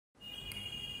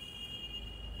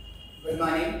Good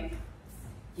morning.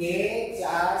 ये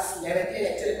class 11 के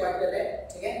lecture record कर रहे हैं,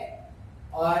 ठीक है।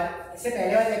 और इससे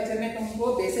पहले वाले लेक्चर में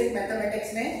तुमको बेसिक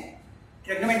मैथमेटिक्स में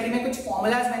ट्रिग्नोमेट्री में कुछ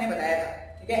फॉर्मूलाज मैंने बताया था,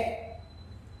 ठीक है।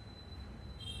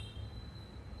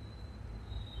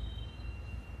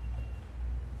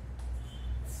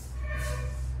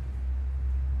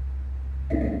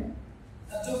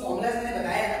 अब जो फॉर्मूलाज मैंने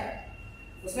बताया ना,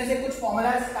 उसमें से कुछ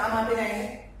फॉर्मूलाज काम आते जाएंगे,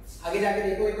 आगे जाके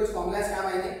देखो कुछ फॉर्मूलाज काम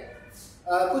आएंगे।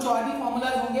 कुछ और भी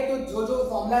फॉर्मूलाज होंगे, तो जो जो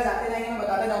फॉर्मूलाज आते जाएंगे मैं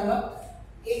बताता जाऊंगा।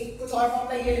 एक कुछ और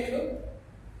फॉर्मूला ये लिख लो,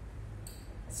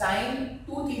 sin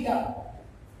 2 थीटा,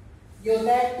 ये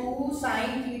होता है 2 sin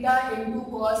theta into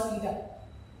cos theta,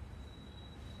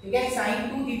 ठीक है। sin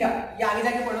 2 थीटा ये आगे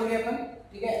जाके पढ़ोगे अपन,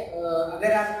 ठीक है।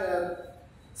 अगर आप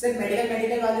सिर्फ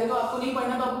मेडिकल वाले तो आपको नहीं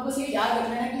पढ़ना, तो आपको बस ये याद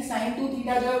रखना है कि sin 2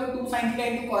 थीटा जो है वो 2 sin theta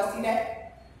into cos theta है।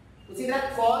 उसी तरह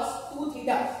cos 2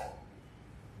 थीटा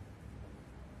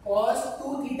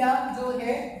जो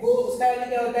है वो उसका वैल्यू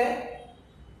क्या होता है,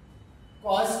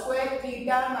 cos square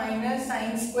theta minus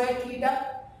sin square theta.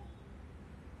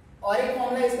 और एक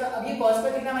फॉर्मूला इसका, अब ये cos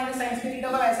square theta minus sin square theta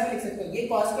को ऐसा लिख सकते हो, ये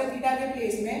cos स्क्वायर थीटा के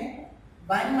प्लेस में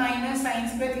 1 माइनस sin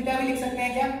स्क्वायर थीटा भी लिख सकते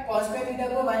हैं क्या, cos स्क्वायर थीटा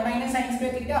को 1 माइनस sin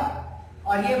स्क्वायर थीटा,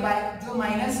 और ये जो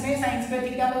माइनस में sin स्क्वायर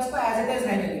थीटा है उसको एज इट इज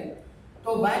रहने दें, तो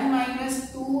 1 माइनस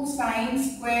 2 sin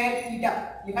स्क्वायर थीटा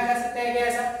लिखा जा सकता है क्या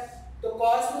ऐसा। तो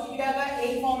cos 2 थीटा का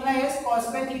एक फॉर्मूला है cos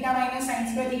square theta minus sin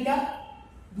square theta,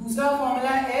 दूसरा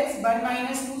फॉर्मूला है 1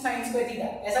 माइनस 2 sin स्क्वायर थीटा,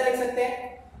 ऐसा लिख सकते हैं।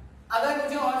 अगर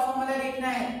मुझे और फॉर्मूला देखना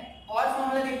है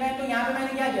तो यहाँ पे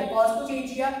मैंने क्या किया, cos को चेंज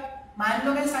किया। मान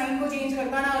लो मैं sin को चेंज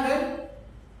करता ना, अगर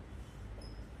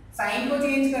sin को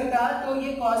चेंज करता तो ये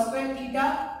cos स्क्वायर थीटा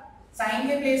sin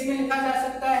के प्लेस में लिखा जा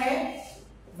सकता है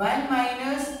 1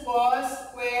 minus cos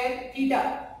square theta.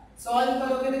 Solve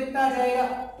करोगे तो कितना आ जाएगा,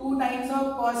 2 times of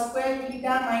cos square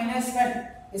theta minus 1,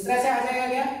 इस तरह से आ जाएगा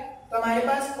क्या। तो हमारे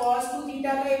पास cos 2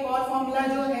 थीटा का एक और फॉर्मूला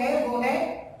जो है वो है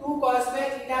 2 cos स्क्वायर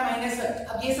थीटा माइनस 1।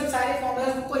 अब ये सब सारे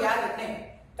फॉर्मूलाज तुमको याद रखने हैं,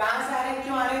 कहां से आ रहे हैं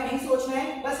क्यों आ रहे हैं नहीं सोचना है,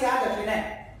 बस याद रख लेना है।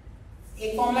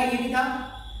 एक फॉर्मूला ये भी था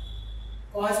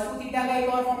cos 2 थीटा का, एक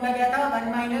और फॉर्मूला क्या था 1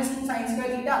 माइनस 2 sin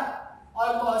स्क्वायर थीटा, और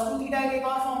cos 2 थीटा का एक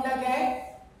और फॉर्मूला क्या है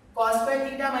cos square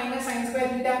theta minus sin square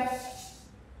theta.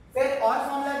 फिर और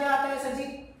फॉर्मूला क्या आता है सर जी,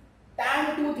 tan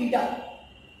 2 थीटा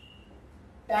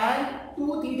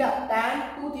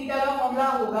का फॉर्मूला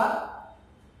होगा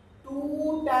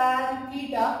 2 tan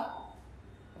theta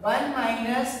 1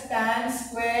 minus tan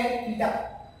square theta.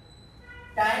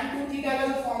 tan 2 theta का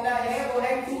जो फॉर्मूला है वो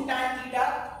है 2 tan theta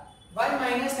 1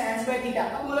 minus tan square theta.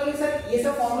 अब बोलोगे सर ये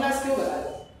सब फॉर्मूलाज क्यों बता रहे हो,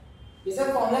 ये सब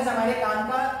फॉर्मूलाज हमारे काम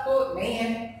का तो नहीं है।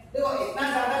 देखो इतना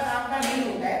ज्यादा काम का नहीं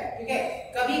होता है, ठीक है।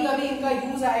 कभी कभी इनका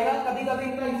यूज आएगा, तो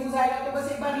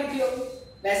बस एक बार लिख लो।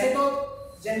 वैसे तो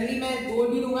जनरली मैं बोल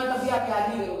भी दूंगा तब भी आप याद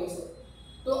नहीं करोगे इसको।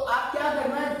 तो आप क्या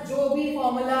करना, जो भी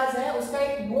फॉर्मूलाज है उसका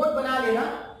एक नोट बना लेना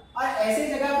और ऐसे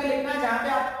जगह पे लिखना जहां पे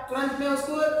आप तुरंत में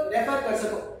उसको रेफर कर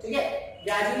सको, ठीक है।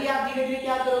 ग्रेजुअली आप धीरे धीरे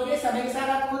क्या करोगे, समय के साथ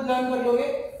आप खुद लर्न कर लोगे।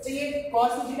 तो ये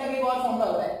cos 2 थीटा का एक और फॉर्मूला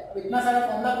होता है। अब इतना सारा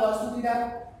फॉर्मूला cos 2 थीटा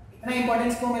इतना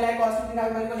इंपॉर्टेंस क्यों मिला है cos 2 थीटा,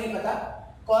 मेरे को नहीं पता।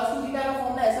 cos 2 थीटा का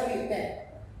फॉर्मूला ऐसा लिखते हैं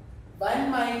 1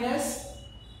 माइनस,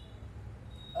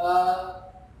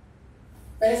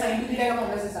 पहले sin 2 थीटा का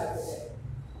फॉर्मूला से स्टार्ट करते हैं।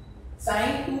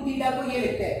 sin 2 थीटा को ये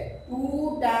लिखते हैं 2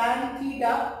 tan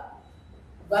theta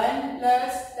 1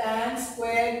 plus tan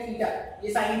square theta, ये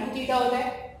sin 2 थीटा होता है।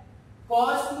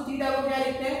 cos 2 थीटा को क्या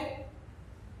लिखते हैं,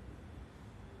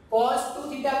 cos 2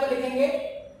 थीटा को लिखेंगे,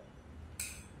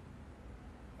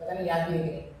 पता नहीं याद भी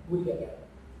नहीं, भूल गया क्या।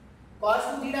 cos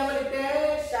 2 थीटा को लिखते हैं,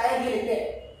 शायद ये लिखते हैं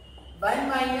 1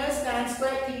 minus tan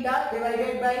square theta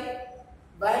divided by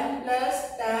 1 plus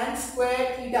tan square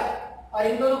theta. और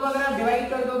इन दोनों को अगर आप डिवाइड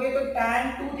कर दोगे तो tan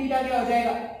 2 थीटा क्या हो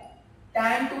जाएगा,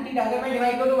 tan 2 थीटा अगर मैं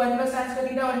डिवाइड करूं 1 plus tan square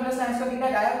theta, 1 plus tan square theta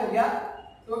गायब हो गया,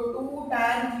 तो 2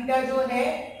 tan थीटा जो है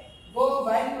वो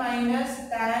 1 माइनस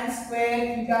tan स्क्वायर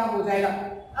थीटा हो जाएगा।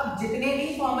 अब जितने भी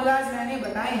फॉर्मूलाज मैंने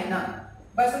बताए हैं ना,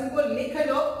 बस उनको लिख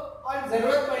लो और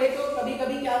जरूरत पड़े तो कभी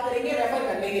कभी क्या करेंगे, रेफर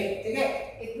कर लेंगे, ठीक है।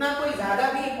 इतना कोई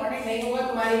ज्यादा भी इंपॉर्टेंट नहीं होगा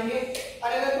तुम्हारे लिए,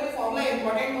 और अगर कोई फॉर्मूला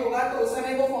इंपॉर्टेंट होगा तो उस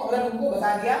समय वो फॉर्मूला तुमको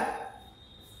बता दिया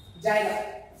जाएगा।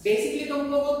 बेसिकली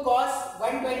तुमको वो cos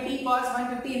 120 cos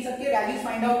 150 इन सब के वैल्यूज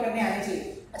फाइंड आउट करने आने चाहिए।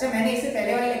 अच्छा, मैंने इससे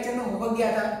पहले वाले लेक्चर में होमवर्क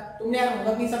दिया था, तुमने यार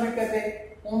होमवर्क नहीं सबमिट करते,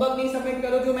 होमवर्क नहीं सबमिट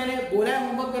करो, जो मैंने बोला है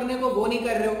होमवर्क करने को वो नहीं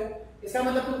कर रहे हो, इसका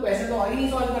मतलब तुम क्वेश्चन तो और ही नहीं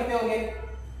सॉल्व करते होगे।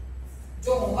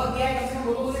 जो होमवर्क दिया है कम से कम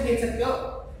वो तो मुझे देख सकते हो,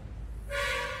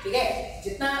 ठीक है।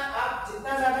 जितना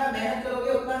ज्यादा मेहनत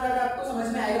करोगे उतना ज्यादा आपको समझ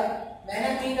में आएगा।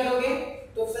 मेहनत नहीं करोगे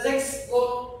तो फिजिक्स को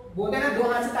बोलते हैं ना, दो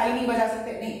हाथ से ताली नहीं बजा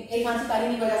सकते, नहीं एक हाथ से ताली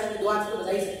नहीं बजा सकते, दो हाथ से तो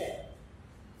बजा ही सकते हैं।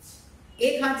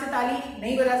 एक हाथ से ताली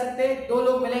नहीं बजा सकते, दो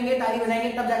लोग मिलेंगे ताली बजाएंगे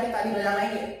तब जाके ताली बजा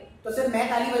पाएंगे। तो सिर्फ मैं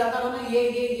ताली बजाता रहूं ना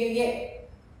ये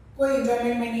कोई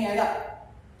एंजॉयमेंट में नहीं आएगा।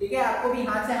 ठीक है, आपको भी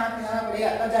हाथ से हाथ मिलाना पड़ेगा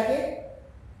तब जाके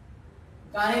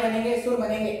गाने बनेंगे, सुर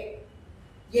बनेंगे।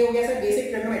 ये हो गया sir basic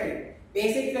trigonometry.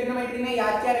 Basic trigonometry में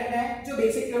याद क्या रखना है, जो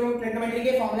बेसिक ट्रिग्नोमेट्री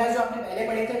के फॉर्मूलाज जो आपने पहले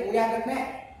पढ़े थे वो याद रखना है,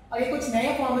 और ये कुछ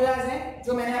नए फॉर्मूलाज हैं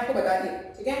जो मैंने आपको बता दिए।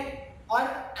 ठीक है, और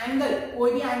एंगल,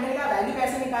 कोई भी एंगल का वैल्यू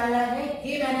कैसे निकालना है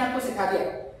ये मैंने आपको सिखा दिया।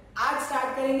 आज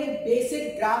स्टार्ट करेंगे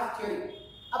बेसिक ग्राफ थ्योरी।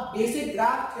 अब बेसिक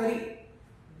ग्राफ थ्योरी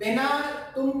बिना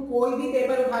तुम कोई भी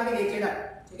पेपर उठा के देख लेना।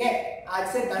 ठीक है, आज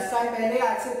से 10 साल पहले,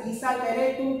 आज से 20 साल पहले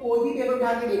तुम कोई भी पेपर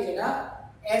उठा के देख लेना,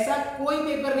 ऐसा कोई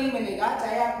पेपर नहीं मिलेगा,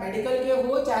 चाहे आप मेडिकल के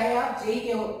हो चाहे आप जेई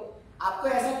के हो, आपको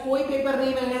ऐसा कोई पेपर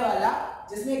नहीं मिलने वाला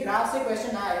जिसमें ग्राफ से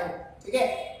क्वेश्चन ना आए हो। ठीक है,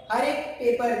 हर एक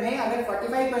पेपर में अगर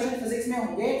 45 क्वेश्चन फिजिक्स में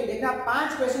होंगे तो देखना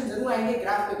 5 क्वेश्चन जरूर आएंगे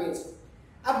ग्राफ पे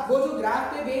बेस्ड। अब वो जो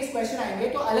ग्राफ पे बेस्ड क्वेश्चन आएंगे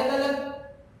तो अलग अलग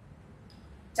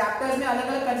चैप्टर्स में अलग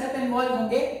अलग कंसेप्ट इन्वॉल्व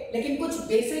होंगे, लेकिन कुछ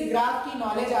बेसिक ग्राफ की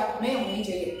नॉलेज आप में होनी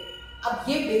चाहिए। अब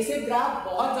ये बेसिक ग्राफ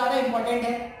बहुत ज्यादा इंपॉर्टेंट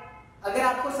है। अगर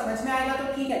आपको समझ में आएगा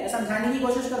तो ठीक है, मैं समझाने की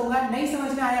कोशिश करूंगा, नहीं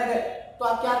समझ में आया अगर तो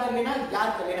आप क्या कर लेना,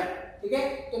 याद कर लेना। ठीक है,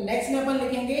 तो नेक्स्ट में अपन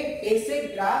लिखेंगे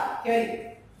basic graph theory.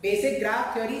 Basic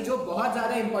graph theory जो बहुत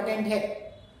ज्यादा इंपॉर्टेंट है।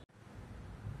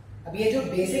 अब ये जो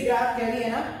बेसिक ग्राफ थ्योरी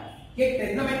है ना, ये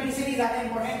ट्रिग्नोमेट्री से भी ज्यादा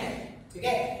इंपॉर्टेंट है। ठीक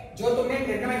है, जो तुमने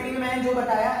ट्रिग्नोमेट्री में मैंने जो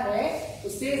बताया है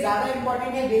उससे ज्यादा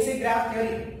इंपॉर्टेंट है बेसिक ग्राफ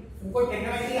थ्योरी। तुमको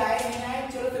ट्रिग्नोमेट्री आए नहीं आए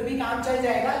चलो फिर भी काम चल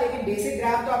जाएगा, लेकिन बेसिक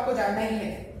ग्राफ तो आपको जानना ही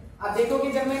है। आप देखो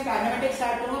कि जब मैं काइनेमेटिक्स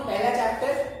स्टार्ट करूंगा पहला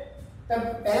चैप्टर, तब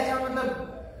पहला चैप्टर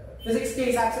मतलब फिजिक्स के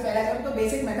हिसाब से पहला चैप्टर तो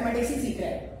बेसिक मैथमेटिक्स ही सीख रहे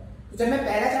हैं। तो जब मैं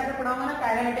पहला चैप्टर पढ़ाऊंगा ना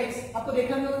काइनेमेटिक्स, आपको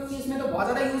देखना कि इसमें तो बहुत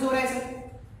ज्यादा यूज हो रहा है सर।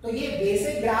 तो ये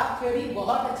बेसिक ग्राफ थ्योरी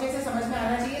बहुत अच्छे से समझ में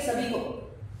आना चाहिए सभी को।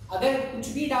 अगर कुछ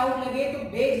भी डाउट लगे तो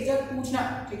बेझिझक पूछना।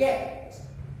 ठीक है,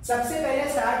 सबसे पहले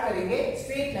स्टार्ट करेंगे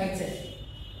स्ट्रेट लाइन से।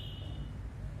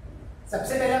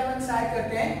 सबसे पहले अपन स्टार्ट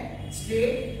करते हैं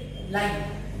स्ट्रेट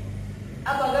लाइन।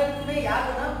 अब अगर तुम्हें याद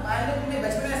हो ना, मान लो तुमने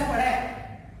बचपन में ऐसा पढ़ा है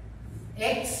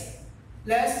x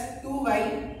plus 2y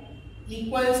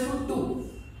equals to 2।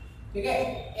 ठीक है,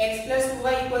 x plus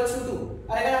 2y equals to 2।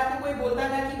 और अगर आपको कोई बोलता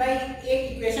था कि भाई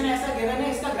एक इक्वेशन ऐसा गिवन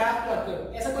है, इसका ग्राफ प्लॉट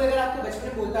करो, ऐसा कोई अगर आपको बचपन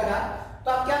में बोलता था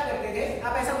तो आप क्या करते थे,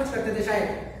 आप ऐसा कुछ करते थे, शायद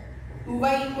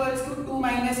 2y equals to 2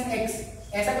 minus x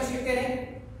ऐसा कुछ लिखते थे।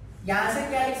 यहां से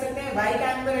क्या लिख सकते हैं, y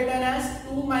can be written as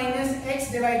 2 minus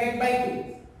x divided by 2।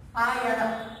 हाँ या ना।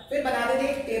 फिर बनाते थे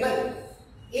एक टेबल,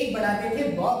 एक बनाते थे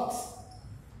बॉक्स।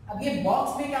 अब ये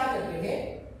बॉक्स में क्या करते थे,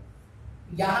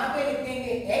 यहां पे लिख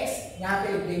देंगे x, यहां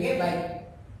पे लिख देंगे y।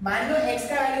 मान लो x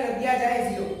का वैल्यू रख दिया जाए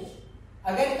 0।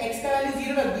 अगर x का वैल्यू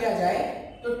 0 रख दिया जाए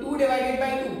तो 2 डिवाइडेड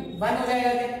बाय 2 1 हो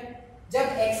जाएगा। क्या जब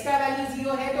x का वैल्यू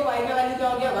 0 है तो y का वैल्यू क्या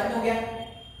हो गया, 1 हो गया।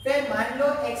 फिर मान लो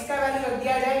x का वैल्यू रख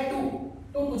दिया जाए 2,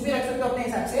 तो कुछ भी रख सकते हो अपने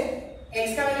हिसाब से।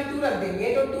 x का वैल्यू 2 रख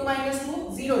देंगे तो 2 माइनस 2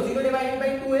 0, 0 डिवाइडेड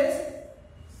बाय 2 इज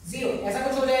 0, ऐसा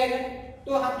कुछ हो जाएगा।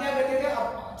 तो हम क्या करते थे,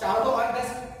 अब चाहो तो और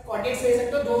 10 कोऑर्डिनेट्स ले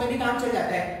सकते हो, दो में भी काम चल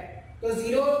जाता है। तो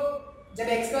 0, जब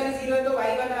x का वैल्यू 0 है तो y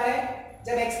 1 आ रहा है,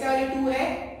 जब x का वैल्यू 2 है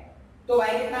तो y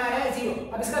कितना आ रहा है, 0।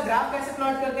 अब इसका ग्राफ कैसे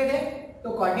प्लॉट करते थे, तो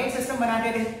कोऑर्डिनेट सिस्टम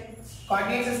बनाते थे।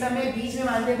 कोऑर्डिनेट सिस्टम में बीच में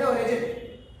मानते थे ओरिजिन।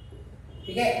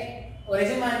 ठीक है,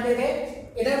 ओरिजिन मानते थे।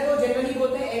 इधर को जनरली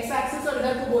बोलते हैं एक्स एक्सिस और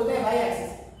इधर को बोलते हैं वाई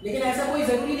एक्सिस, लेकिन ऐसा कोई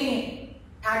जरूरी नहीं है,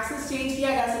 एक्सिस चेंज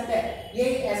किया जा सकता है। ये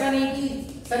ऐसा नहीं कि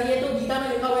सर ये तो गीता में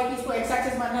लिखा हुआ है कि इसको एक्स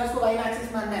एक्सिस मानना है, उसको वाई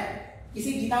एक्सिस मानना है।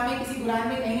 किसी गीता में किसी कुरान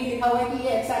में कहीं नहीं लिखा हुआ है कि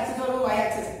ये एक्स एक्सिस और वो वाई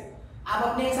एक्सिस है। आप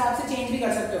अपने हिसाब से चेंज भी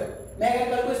कर सकते हो। मैं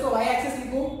अगर कल को इसको वाई एक्सिस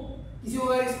लिखूं, किसी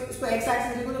को इसको एक्स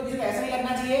एक्सिस लिखूं, तो किसी को ऐसा नहीं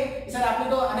लगना चाहिए कि सर आपने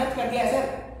तो अनर्थ कर दिया, सर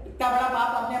इतना बड़ा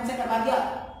पाप आपने हमसे करवा दिया।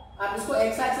 आप इसको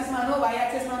एक्स एक्सिस मानो, वाई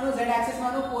एक्सिस मानो, जेड एक्सिस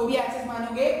मानो, कोई भी एक्सिस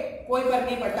मानोगे कोई फर्क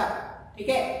नहीं पड़ता। ठीक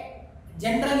है,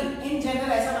 जनरली इन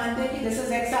जनरल ऐसा मानते हैं कि this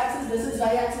is x axis, this is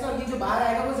why axis, और ये जो बाहर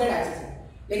आएगा वो जेड एक्सिस है।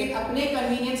 लेकिन अपने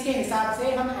कन्वीनियंस के हिसाब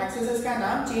से हम एक्सिस का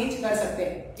नाम चेंज कर सकते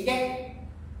हैं। ठीक है,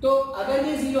 तो अगर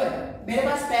ये 0 है, मेरे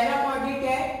पास पहला कोऑर्डिनेट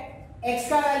क्या है, x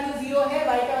का वैल्यू 0 है,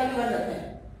 y का वैल्यू 1 रखते हैं।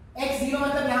 x 0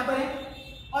 मतलब यहां पर है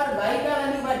और y का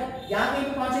वैल्यू 1, यहां पे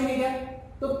भी पहुंचेंगे क्या,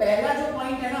 तो पहला जो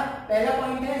पॉइंट है ना, पहला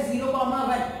पॉइंट है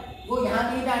 0,1, वो यहां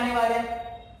कहीं पे आने वाला है।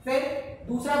 फिर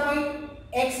दूसरा पॉइंट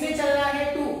x में चल रहा है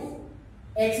 2,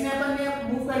 x में अपन ने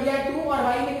मूव कर लिया है 2 और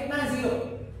y में कितना 0,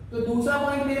 तो दूसरा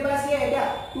पॉइंट मेरे पास ये है क्या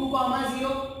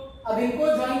 2,0। अब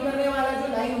इनको ज्वाइन करने वाला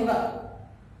जो लाइन होगा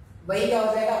वही क्या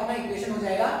हो जाएगा, अपना इक्वेशन हो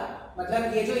जाएगा।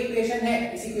 मतलब ये जो इक्वेशन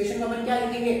है, इस इक्वेशन को अपन क्या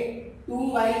लिखेंगे,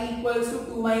 2y equals to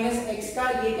 2 minus x का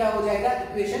ये क्या हो जाएगा,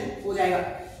 इक्वेशन हो जाएगा।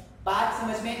 बात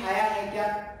समझ में आया है क्या,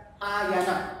 हाँ या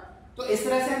ना। तो इस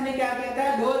तरह से हमने क्या किया था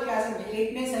लोअर क्लास में 8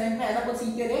 में 7 में ऐसा कुछ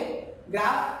सीखते थे,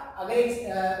 ग्राफ अगर एक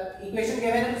इक्वेशन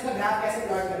गिवन है तो उसका ग्राफ कैसे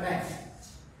प्लॉट करना है।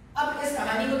 अब इस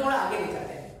कहानी को थोड़ा आगे ले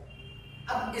जाते हैं।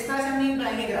 अब इस तरह से हम नहीं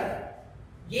बनाएंगे ग्राफ,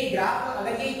 ये ग्राफ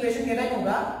अगर ये इक्वेशन गिवन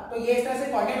होगा तो ये इस तरह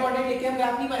से कोऑर्डिनेट लेके हम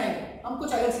ग्राफ नहीं बनाएंगे, हम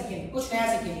कुछ अलग सीखेंगे, कुछ नया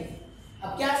सीखेंगे।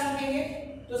 अब क्या सीखेंगे,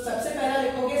 तो सबसे पहला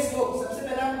लिखोगे स्लोप, सबसे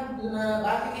पहला हम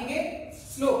बात लिखेंगे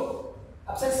स्लोप।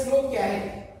 अब सर स्लोप क्या है,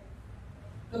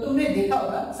 तो तुमने देखा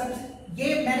होगा सब, ये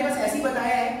मैंने बस ऐसे ही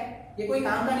बताया है, ये कोई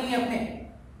काम का नहीं है अपने।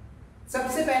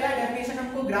 सबसे पहला डेफिनेशन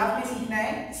हमको ग्राफ में सीखना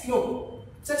है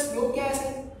स्लोप। सर स्लोप क्या है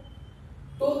सर,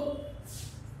 तो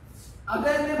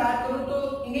अगर मैं बात करूं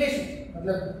तो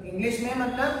इंग्लिश में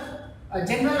मतलब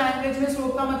जनरल लैंग्वेज में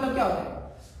स्लोप का मतलब क्या होता है,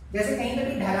 जैसे कहीं पर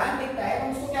भी ढलान दिखता है तो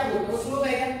उसको क्या बोलते हैं, स्लोप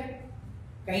है क्या।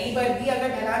 कहीं पर भी अगर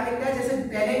ढलान दिखता है, जैसे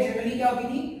पहले जनरली क्या होती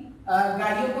थी,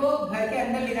 गाड़ियों को घर के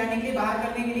अंदर ले जाने के लिए, बाहर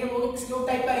करने के लिए वो स्लोप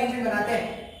टाइप का अरेंजमेंट बनाते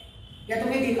हैं। या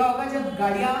तुमने देखा होगा जब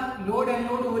गाड़ियां लोड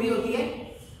अनलोड हो रही होती है,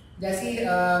 जैसे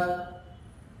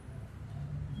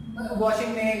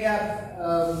वॉशिंग में या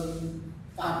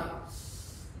कहाँ पे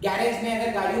गैरेज में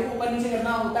अगर गाड़ियों को ऊपर नीचे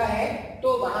करना होता है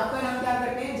तो वहां पर हम क्या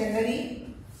करते हैं, जनरली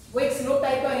वो एक स्लोप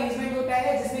टाइप का अरेंजमेंट होता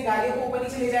है जिसमें गाड़ियों को ऊपर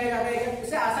नीचे ले जाया जाता है,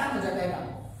 उससे आसान हो जाता है काम।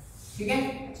 ठीक है,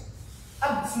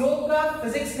 अब स्लोप का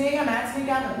फिजिक्स में या मैथ्स में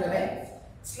क्या मतलब है,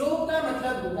 स्लोप का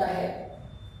मतलब होता है,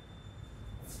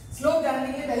 स्लोप जानने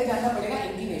के लिए पहले जानना पड़ेगा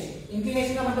इंक्लिनेशन।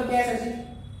 इंक्लिनेशन का मतलब क्या है सर जी,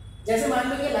 जैसे मान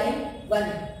लो ये लाइन 1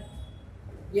 है,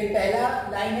 ये पहला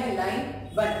लाइन है लाइन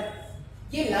 1,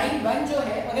 ये लाइन 1 जो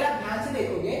है अगर आप ध्यान से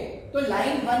देखोगे तो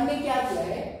लाइन 1 ने क्या किया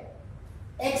है,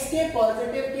 x के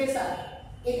पॉजिटिव के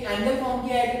साथ एक एंगल फॉर्म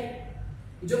किया है।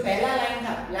 जो पहला लाइन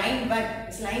था लाइन 1,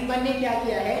 इस लाइन 1 ने क्या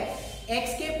किया है,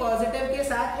 x के पॉजिटिव के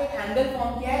साथ एक एंगल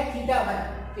फॉर्म किया है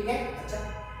θ1। ठीक है, अच्छा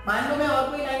मान लो मैं और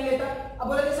कोई लाइन लेता, अब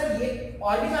बोलोगे सर ये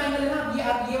और भी एंगल है ना, ये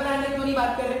आप ये वाला एंगल क्यों नहीं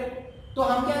बात कर रहे, तो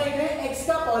हम क्या देख रहे हैं, x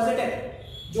का पॉजिटिव,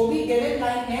 जो भी गिवन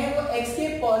लाइन है वो x के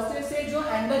पॉजिटिव से जो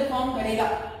एंगल फॉर्म करेगा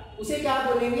उसे क्या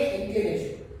बोलेंगे,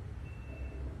 इंक्लिनेशन।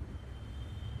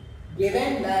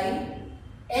 गिवन लाइन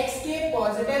x के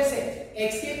पॉजिटिव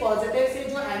से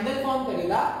जो एंगल फॉर्म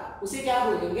करेगा उसे क्या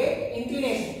बोलेंगे,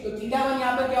 इंक्लिनेशन। तो θ1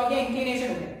 यहां पर क्या हो गया, इंक्लिनेशन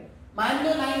हो गया। मान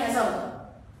लो लाइन ऐसा होगा,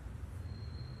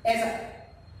 ऐसा।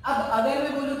 अब अगर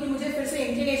मैं बोलूं कि मुझे फिर से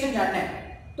इंक्लिनेशन जानना है,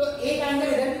 तो एक एंगल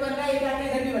इधर भी बन रहा है, एक एंगल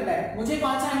इधर भी बन रहा है, मुझे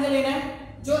कौन सा एंगल लेना है,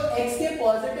 जो x के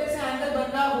पॉजिटिव से एंगल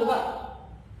बन रहा होगा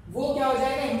वो क्या हो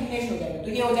जाएगा, इंक्लिनेशन हो जाएगा। तो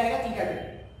ये हो जाएगा θ2।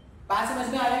 बात समझ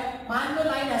में आ रहा है। मान लो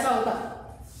लाइन ऐसा होता,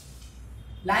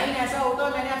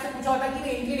 और मैंने आपसे पूछा होता कि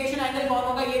इंक्लिनेशन एंगल कौन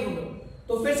होगा, ये ढूंढो,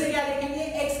 तो फिर से क्या देखेंगे,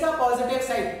 x का पॉजिटिव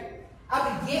साइड।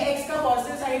 अब ये x का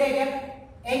पॉजिटिव साइड है क्या,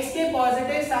 x के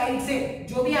पॉजिटिव साइड से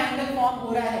जो भी एंगल फॉर्म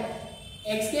हो रहा है,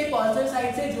 x के पॉजिटिव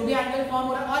साइड से जो भी एंगल फॉर्म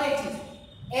हो रहा है, और एक चीज,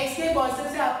 x के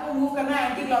पॉजिटिव से आपको मूव करना है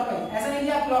एंटी क्लॉकवाइज। ऐसा नहीं कि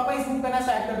आप क्लॉकवाइज मूव करना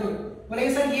स्टार्ट कर दो,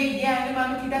 बोलेंगे सर ये एंगल मान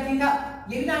लो θ3 था,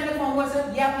 ये भी एंगल फॉर्म हुआ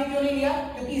सर, ये आपने क्यों नहीं लिया,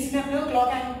 क्योंकि इसमें अपने को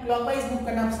क्लॉकवाइज मूव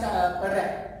करना पड़ रहा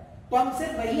है। तो हम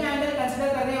सिर्फ वही एंगल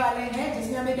कंसीडर करने वाले हैं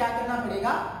जिसमें हमें क्या करना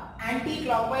पड़ेगा, एंटी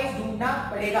क्लॉकवाइज ढूंढना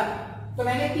पड़ेगा। तो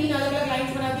मैंने 3 अलग अलग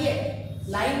लाइंस बना दिए,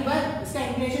 लाइन 1 इसका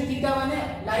इंक्लिनेशन θ1 है,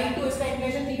 लाइन 2 इसका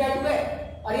इंक्लिनेशन θ2 है,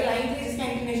 और ये लाइन 3 जिसका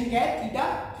इंक्लिनेशन क्या है,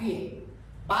 θ3 है।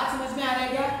 बात समझ में आ रहा है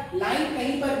क्या, लाइन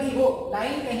कहीं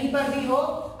पर भी हो,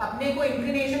 अपने को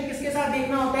इंक्लिनेशन किसके साथ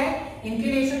देखना होता है,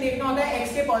 इंक्लिनेशन देखना होता है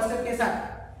x के पॉजिटिव के साथ।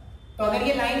 तो अगर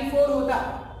ये लाइन 4 होता,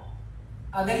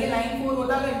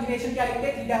 तो इंक्लिनेशन क्या लिखते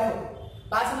हैं, θ4।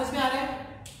 बात समझ में आ रहा है,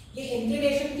 ये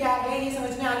इंक्लिनेशन क्या है ये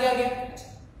समझ में आ गया।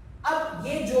 अब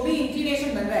ये जो भी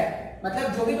इंक्लिनेशन बन रहा है,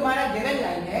 मतलब जो भी तुम्हारा गिवन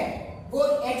लाइन है वो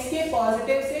x के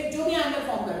पॉजिटिव से जो भी एंगल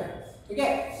फॉर्म कर रहा है, ठीक है,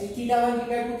 θ1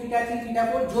 θ2 θ3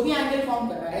 θ4 जो भी एंगल फॉर्म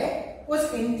कर रहा है,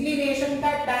 उस इंक्लिनेशन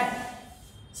का tan,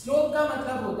 स्लोप का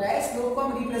मतलब होता है, स्लोप को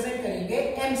हम रिप्रेजेंट करेंगे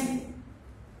m से,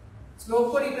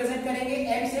 स्लोप को रिप्रेजेंट करेंगे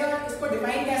m से, और इसको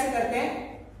डिफाइन कैसे करते हैं,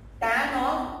 tan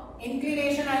of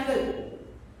inclination angle,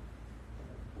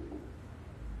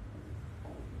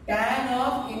 tan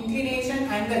of inclination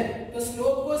angle. तो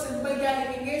स्लोप को सिंपल क्या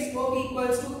लिखेंगे, स्लोप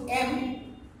इक्वल्स टू m,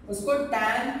 उसको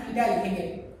tan थीटा लिखेंगे।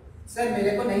 सर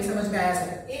मेरे को नहीं समझ में आया सर,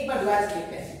 एक बार दोबारा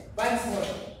देखते हैं, वंस मोर।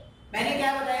 मैंने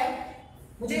क्या बताया,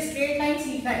 मुझे स्ट्रेट लाइन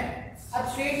सीखना है। अब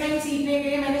स्ट्रेट लाइन सीखने के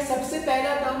लिए मैंने सबसे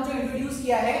पहला टर्म जो इंट्रोड्यूस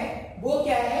किया है वो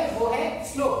क्या है, वो है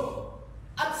स्लोप।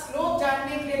 अब स्लोप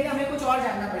जानने के लिए हमें कुछ और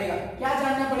जानना पड़ेगा। क्या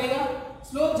जानना पड़ेगा,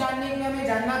 स्लोप जानने के लिए हमें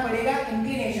जानना पड़ेगा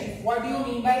inclination. What do you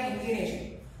mean by inclination.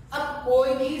 अब कोई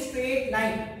भी स्ट्रेट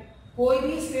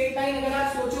लाइन अगर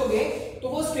आप सोचोगे तो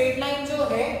वो स्ट्रेट लाइन जो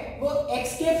है वो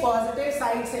x के पॉजिटिव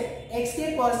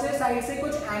साइड से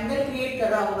कुछ एंगल क्रिएट कर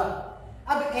रहा होगा।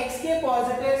 अब x के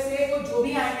पॉजिटिव से वो जो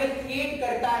भी एंगल क्रिएट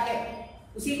करता है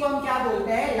उसी को हम क्या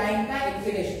बोलते हैं, लाइन का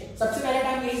इंक्लिनेशन। सबसे पहले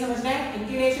टाइम यही समझना है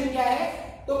इंक्लिनेशन क्या है।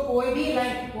 तो कोई भी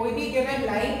लाइन, कोई भी गिवन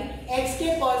लाइन x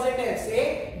के पॉजिटिव से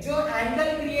जो एंगल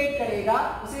क्रिएट करेगा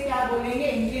उसे क्या बोलेंगे,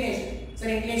 इंक्लिनेशन। सर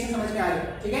इंक्लिनेशन समझ में आ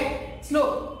गया, ठीक है।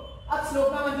 स्लोप, अब स्लोप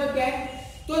का मतलब क्या है,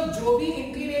 तो जो भी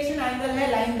इंक्लिनेशन एंगल है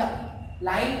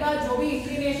लाइन का जो भी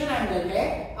इंक्लिनेशन एंगल है,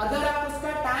 अगर आप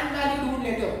उसका tan वैल्यू ढूंढ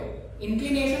लेते हो,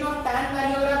 इंक्लिनेशन ऑफ tan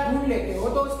वैल्यू अगर आप ढूंढ लेते हो,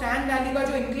 तो उस tan वैल्यू का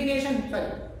जो इंक्लिनेशन,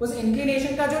 उस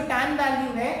इंक्लिनेशन का जो tan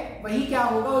वैल्यू है वही क्या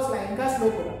होगा, उस लाइन का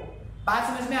स्लोप होगा। बात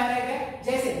समझ में आ रहा है क्या?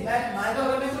 जैसे मैं मान लो,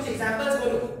 अगर मैं कुछ एग्जांपल्स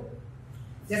बोलूं,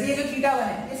 जैसे ये जो थीटा 1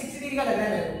 है ये 60 डिग्री का लग रहा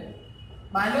है मेरे को।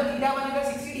 मान लो थीटा 1 अगर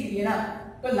 60 डिग्री है ना,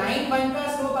 तो लाइन 1 का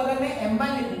स्लोप अगर मैं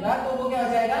m1 लिखूंगा तो वो क्या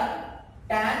हो जाएगा,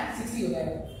 tan 60 हो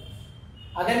जाएगा।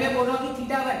 अगर मैं बोल रहा हूं कि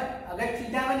थीटा 1, अगर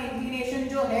थीटा 1 इंक्लिनेशन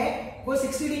जो है वो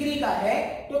 60 डिग्री का है,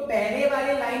 तो पहले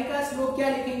वाले लाइन का स्लोप क्या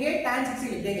लिखेंगे, tan 60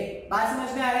 लिख देंगे। बात समझ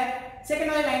में आ रहा है?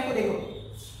 सेकंड वाले लाइन को देखो,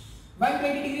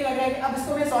 120 डिग्री लग रहा है। अब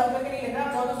इसको मैं सॉल्व करके नहीं लिख रहा,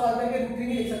 आप चाहो तो सॉल्व करके √3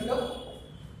 भी लिख सकते हो।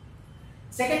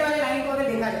 सेकंड वाले लाइन को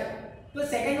अगर देखा जाए, तो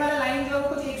सेकंड वाला लाइन जो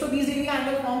कुछ 120 डिग्री का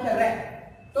एंगल फॉर्म कर रहा है,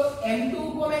 तो m2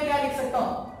 को मैं क्या लिख सकता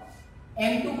हूं,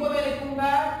 m2 को मैं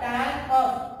लिखूंगा tan ऑफ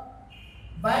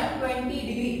 120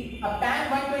 डिग्री। अब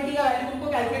tan 120 का वैल्यू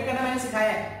तुमको कैलकुलेट करना मैंने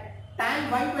सिखाया है। tan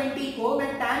 120 को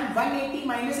मैं tan 180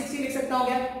 माइनस 60 लिख सकता हूं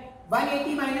क्या,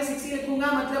 180 माइनस 60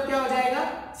 लिखूंगा, मतलब क्या हो जाएगा,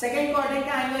 सेकंड क्वाड्रेंट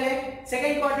का एंगल है।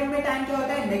 सेकंड क्वाड्रेंट में tan क्या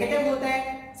होता है, नेगेटिव होता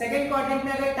है। सेकंड क्वाड्रेंट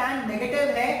में अगर tan नेगेटिव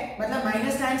है, मतलब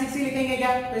माइनस tan 60 लिखेंगे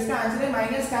क्या, तो इसका आंसर है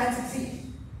माइनस tan 60।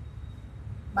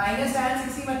 माइनस tan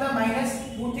 60 मतलब माइनस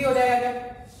 √3 हो जाएगा क्या?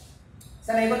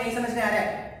 सर मेरे को नहीं समझ में आ रहा है।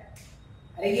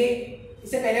 अरे ये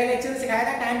इससे पहले लेक्चर में सिखाया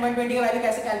था tan 120 का वैल्यू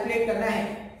कैसे कैलकुलेट करना है।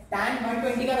 tan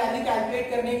 120 का वैल्यू कैलकुलेट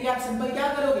करने के लिए आप सिंपल क्या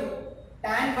करोगे,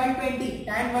 tan 120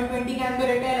 can be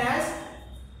written as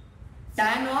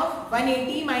tan of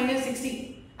 180 minus 60।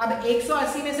 अब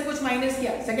 180 में से कुछ माइनस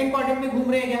किया, सेकंड क्वाड्रेंट में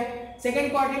घूम रहे हैं क्या,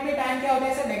 सेकंड क्वाड्रेंट में tan क्या होता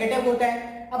है, सर नेगेटिव होता है।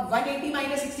 अब 180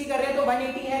 माइनस 60 कर रहे हैं, तो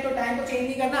 180 है तो tan को चेंज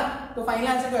नहीं करना, तो फाइनल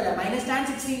आंसर क्या हो जाएगा, माइनस tan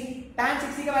 60। tan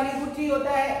 60 का वैल्यू √3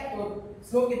 होता है, तो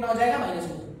स्लोप कितना हो जाएगा,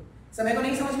 -2। समय को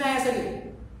नहीं समझ में आया सर, ये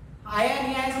आया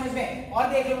नहीं आया समझ में? और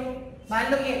देख लो,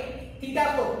 मान लो ये थीटा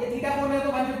 4, ये थीटा 4 मेरे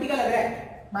को 150 का लग रहा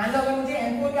है। मान लो अगर मुझे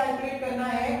m4 कैलकुलेट करना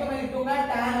है, तो मैं लिखूंगा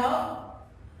tan ऑफ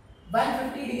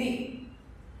 150 डिग्री।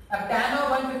 अब tan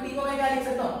ऑफ 150 को मैं क्या लिख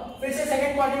सकता हूं, फिर से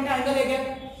सेकंड क्वाड्रेंट का एंगल है क्या,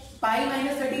 पाई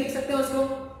माइनस 30 लिख सकते हो उसको।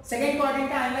 सेकंड क्वाड्रेंट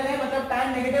का एंगल है, मतलब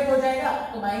tan नेगेटिव हो जाएगा,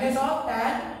 तो माइनस ऑफ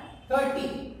tan 30।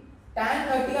 tan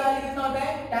 30 का वैल्यू कितना होता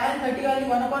है, tan 30 वाली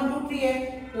 1/√3 है,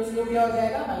 तो स्लोप क्या हो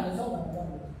जाएगा, माइनस ऑफ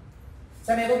 1/√3।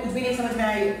 सर मेरे को कुछ भी नहीं समझ में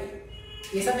आया,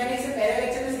 ये सब मैंने इससे पहले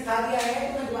लेक्चर में सिखा दिया है,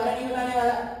 तो मैं दोबारा नहीं बताने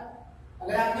वाला।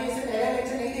 अगर आपने इससे पहले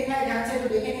लेक्चर नहीं देखा है ध्यान से, तो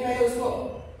देखेंगे पहले उसको।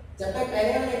 जब तक पहले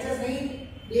वाले लेक्चर्स नहीं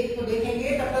देखेंगे,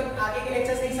 तब तक आगे के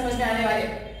लेक्चर्स नहीं समझ में आने वाले।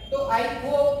 तो आई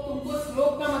होप तुमको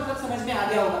स्लोप का मतलब समझ में आ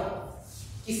गया होगा।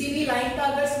 किसी भी लाइन का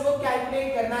अगर स्लोप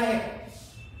कैलकुलेट करना है,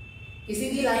 किसी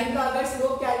भी लाइन का अगर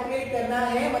स्लोप कैलकुलेट करना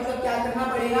है, मतलब क्या करना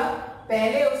पड़ेगा,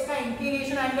 पहले उसका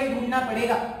इंक्लिनेशन एंगल ढूंढना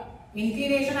पड़ेगा।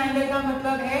 इंक्लिनेशन एंगल का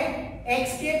मतलब है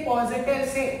x के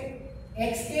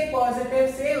पॉजिटिव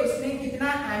से उसने कितना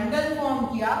एंगल फॉर्म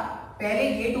किया, पहले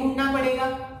ये ढूंढना पड़ेगा।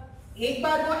 एक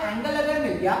बार वो एंगल अगर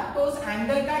मिल गया, तो उस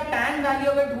एंगल का tan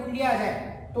वैल्यू अगर ढूंढ लिया जाए,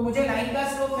 तो मुझे लाइन का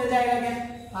स्लोप मिल जाएगा क्या,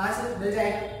 हाँ सर मिल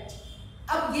जाएगा।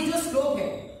 अब ये जो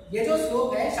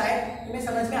स्लोप है, शायद तुम्हें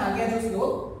समझ में आ गया,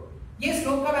 ये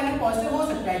स्लोप का वैल्यू पॉजिटिव हो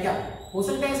सकता है क्या, हो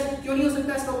सकता है सर, क्यों नहीं हो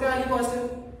सकता, स्लोप का वैल्यू पॉजिटिव,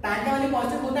 tan का वैल्यू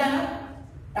पॉजिटिव होता है ना,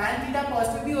 tan थीटा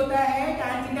पॉजिटिव भी होता है,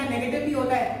 tan थीटा नेगेटिव भी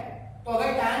होता है। तो अगर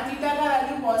tan थीटा का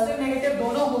वैल्यू पॉजिटिव नेगेटिव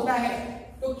दोनों होता है,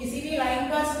 तो किसी भी लाइन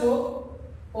का स्लोप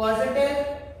पॉजिटिव,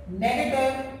 नेगेटिव,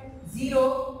 0,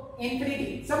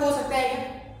 इंफिनिटी सब हो सकता है क्या,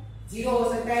 0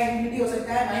 हो सकता है, इंफिनिटी हो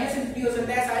सकता है, माइनस इंफिनिटी हो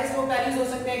सकता है, सारे स्लोप वैल्यूज हो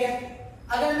सकते हैं क्या।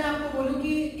 अगर मैं आपको बोलूं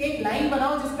कि एक लाइन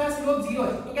बनाओ जिसका स्लोप 0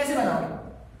 है, तो कैसे बनाओगे?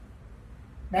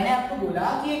 मैंने आपको बोला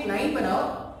कि एक लाइन बनाओ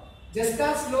जिसका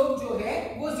स्लोप जो है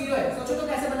वो 0 है, सोचो तो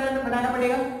कैसे बनाना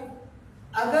पड़ेगा।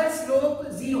 अगर स्लोप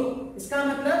 0, इसका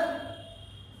मतलब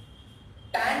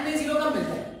tan में 0 कब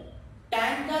मिलता है,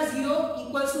 tan का 0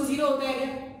 इक्वल्स टू 0 होता है क्या?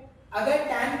 अगर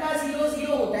tan का 0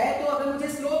 0 होता है, तो अगर मुझे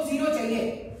स्लोप 0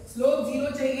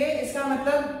 चाहिए, इसका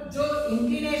मतलब जो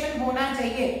इंक्लिनेशन होना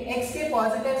चाहिए x के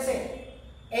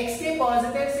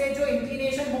पॉजिटिव से जो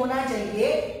इंक्लिनेशन होना चाहिए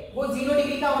वो 0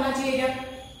 डिग्री का होना चाहिए क्या?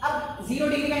 अब 0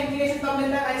 डिग्री का इंक्लिनेशन कब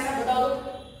मिलता है भाई साहब बताओ तो।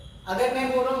 अगर मैं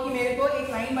बोल रहा हूं कि मेरे को एक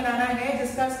लाइन बनाना है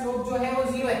जिसका स्लोप जो है वो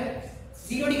 0 है,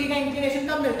 0 डिग्री का इंक्लिनेशन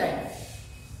कब मिलता है?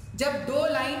 जब दो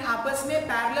लाइन आपस में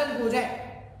पैरेलल हो जाए,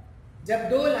 जब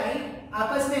दो लाइन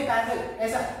आपस में पैरेलल,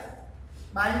 ऐसा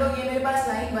मान लो ये मेरे पास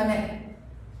लाइन 1 है,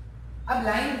 अब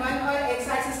लाइन 1 और x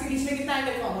एक्सिस के बीच में कितना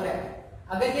एंगल फॉर्म हो रहा है?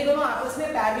 अगर ये दोनों आपस में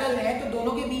पैरेलल है तो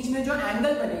दोनों के बीच में जो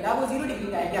एंगल बनेगा वो 0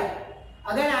 डिग्री का है क्या?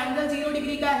 अगर एंगल 0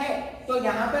 डिग्री का है तो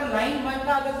यहाँ पर लाइन 1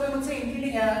 का अगर कोई मुझसे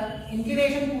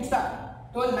इंक्लिनेशन पूछता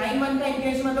तो लाइन 1 का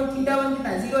इंक्लिनेशन मतलब थीटा 1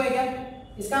 कितना 0 है क्या?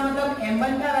 इसका मतलब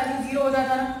m1 का वैल्यू 0 हो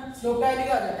जाता ना, स्लोप का वैल्यू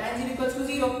क्या होता है tan 0 इक्वल्स टू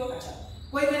 0। अच्छा,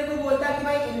 कोई मेरे को बोलता है कि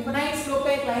भाई इनफिनाइट स्लोप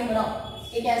का एक लाइन बनाओ,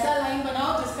 एक ऐसा लाइन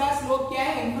बनाओ जिसका स्लोप क्या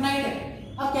है? इनफिनाइट है।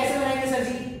 अब कैसे बनाएंगे सर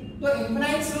जी? तो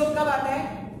इनफिनाइट स्लोप कब आता है?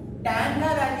 tan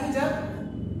का वैल्यू जब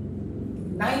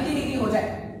 90 डिग्री हो जाए,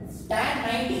 tan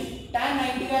 90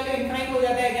 का वैल्यू इनफिनाइट हो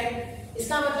जाता है क्या?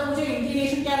 इसका मतलब मुझे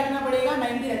इंक्लिनेशन क्या रखना पड़ेगा?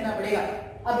 90 रखना पड़ेगा।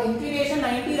 अब इंक्लिनेशन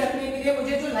 90 रखने के लिए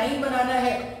मुझे जो लाइन बनाना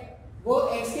है वो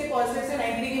x के पॉजिटिव से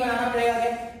 90 डिग्री बनाना पड़ेगा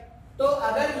क्या? तो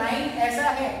अगर लाइन ऐसा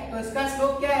है तो इसका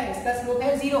स्लोप क्या है? इसका स्लोप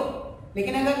है 0।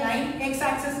 लेकिन अगर लाइन x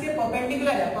एक्सिस के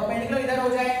परपेंडिकुलर है, परपेंडिकुलर इधर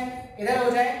हो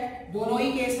जाए, दोनों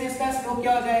ही केस में इसका स्लोप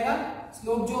क्या हो जाएगा?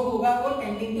 स्लोप जो होगा वो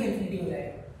टेंडिंग टू इंफिनिटी हो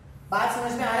जाएगा। बात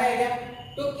समझ में आ रहा है क्या?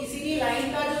 तो किसी भी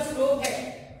लाइन का जो स्लोप है,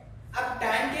 अब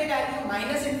tan के वैल्यू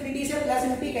माइनस इंफिनिटी से प्लस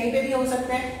इंफिनिटी कहीं पे भी हो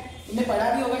सकते हैं, तुमने पढ़ा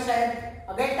भी होगा शायद।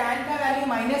 अगर tan का वैल्यू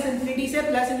माइनस इंफिनिटी से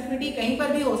प्लस इंफिनिटी कहीं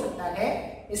पर भी हो सकता है,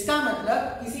 इसका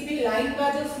मतलब किसी भी लाइन का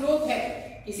जो स्लोप है,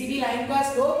 किसी भी लाइन का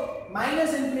स्लोप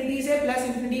माइनस इंफिनिटी से प्लस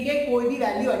इंफिनिटी के कोई भी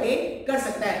वैल्यू अटेन कर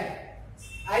सकता है।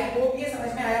 आई होप ये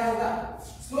समझ में आया होगा।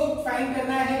 स्लोप फाइंड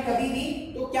करना है कभी भी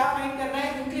तो क्या फाइंड करना है?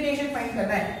 इंक्लिनेशन फाइंड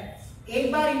करना है।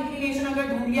 एक बार इंक्लिनेशन अगर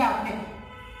ढूंढ लिया आपने,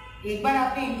 एक बार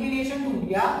आपने इंक्लिनेशन ढूंढ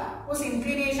लिया, उस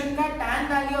इंक्लिनेशन का tan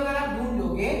वैल्यू अगर आप ढूंढ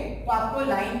लोगे तो आपको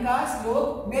लाइन का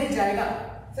स्लोप मिल जाएगा।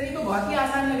 सर ये तो बहुत ही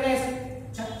आसान लग रहा है सर।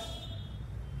 अच्छा,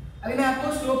 अभी मैं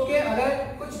आपको स्लोप के अगर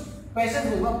कुछ क्वेश्चन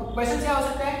दूंगा, क्वेश्चन क्या हो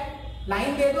सकता है?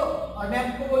 लाइन दे दो और मैं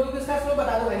आपको बोल दूं कि इसका स्लोप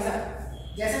बता दो भाई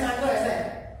साहब। जैसे मान लो ऐसा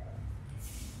है,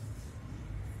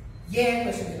 ये है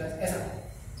क्वेश्चन के पास, ऐसा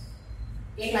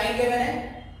एक लाइन गिवन है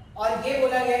और ये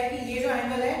बोला गया है कि ये जो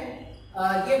एंगल है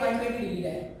ये 120 डिग्री का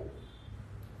है,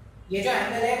 ये जो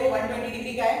एंगल है वो 120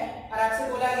 डिग्री का है। और आपसे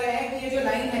बोला गया है कि ये जो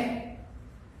लाइन है,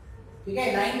 ठीक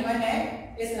है, लाइन 1 है,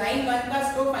 इस लाइन 1 का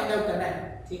स्लोप फाइंड आउट करना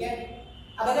है। ठीक है,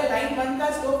 अब अगर लाइन 1 का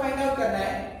स्लोप फाइंड आउट करना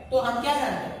है तो हम क्या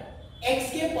जानते हैं? x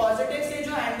के पॉजिटिव से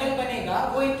जो एंगल बनेगा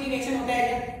वो इंक्लिनेशन होता है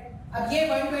क्या? अब ये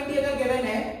 120 अगर गिवन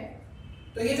है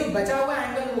तो ये जो बचा हुआ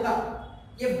एंगल होगा,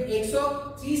 ये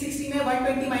 360 में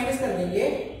 120 माइनस कर देंगे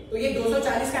तो ये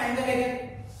 240 का एंगल है क्या?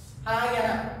 हाँ या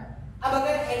ना? अब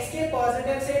अगर x के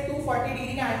पॉजिटिव से 240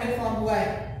 डिग्री का एंगल फॉर्म हुआ है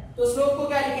तो स्लोप को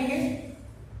क्या लिखेंगे?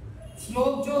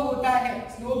 स्लोप जो होता है,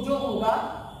 स्लोप जो होगा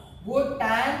वो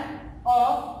tan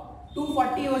ऑफ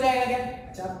 240 हो जाएगा क्या?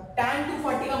 अच्छा, tan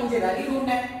 240 का मुझे वैल्यू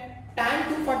ढूंढना है। tan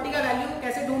 240 का वैल्यू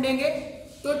कैसे ढूंढेंगे?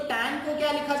 तो tan को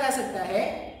क्या लिखा जा सकता है?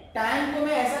 tan को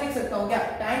मैं ऐसा लिख सकता हूं क्या?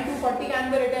 tan 240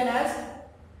 can be written as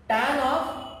tan of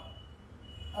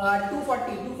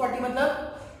 240 मतलब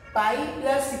पाई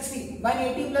प्लस 60,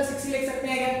 180 प्लस 60 लिख सकते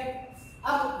हैं क्या?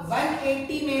 अब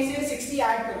 180 में से 60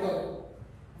 ऐड कर दो,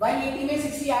 180 में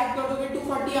 60 ऐड कर दोगे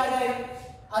 240 आ जाएगा।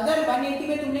 अगर 180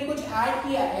 में तुमने कुछ ऐड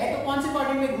किया है तो कौन से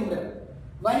क्वाड्रेंट में घूम रहे हो?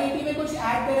 180 में कुछ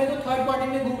ऐड कर रहे हो तो थर्ड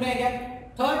क्वाड्रेंट में घूम रहे हैं क्या?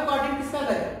 थर्ड क्वाड्रेंट किसका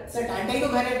घर है? सर tan का ही तो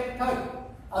घर है थर्ड।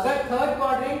 अगर थर्ड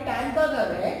क्वाड्रेंट tan का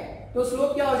घर है तो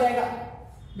स्लोप क्या हो जाएगा?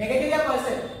 नेगेटिव या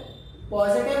पॉजिटिव?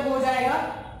 पॉजिटिव हो जाएगा।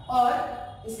 और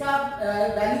इसका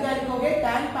वैल्यू क्या लिखोगे?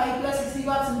 tan पाई प्लस 60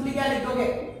 को आप सिंपली क्या लिख दोगे?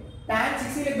 tan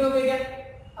 60 लिख दोगे क्या?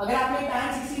 अगर आपने tan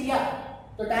 60 लिया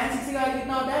तो tan 60 का वैल्यू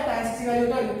कितना होता है? tan 60 वैल्यू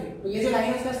होता है √3। तो ये जो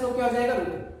लाइन है उसका स्लोप क्या हो जाएगा?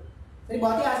 √3। सर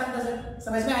बहुत ही आसान था सर,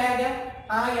 समझ में आया क्या?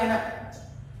 हाँ या ना?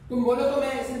 तुम बोलो तो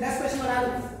मैं इसमें 10 क्वेश्चन बना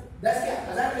दूं, 10 क्या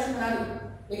 1000 क्वेश्चन बना दूं,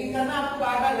 लेकिन करना आपको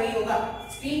बार बार वही होगा,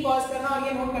 स्क्रीन पॉज करना और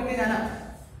ये नोट करते जाना।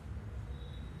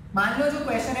 मान लो जो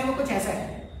क्वेश्चन है वो कुछ ऐसा है,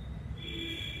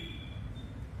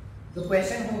 जो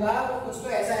क्वेश्चन होगा वो कुछ तो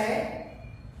ऐसा है,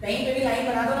 कहीं पे भी लाइन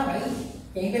बना दो ना भाई,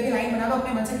 कहीं पे भी लाइन बना दो,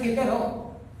 अपने मन से खेलते रहो।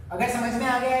 अगर समझ में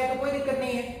आ गया है तो कोई दिक्कत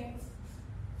नहीं है।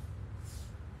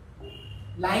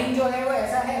 लाइन जो है वो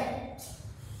ऐसा है,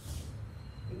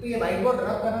 तो ये व्हाइट बोर्ड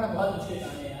रब करना बहुत मुश्किल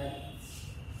काम है यार।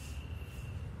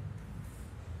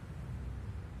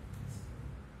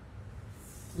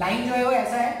 लाइन जो है वो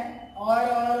ऐसा है और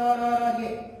ये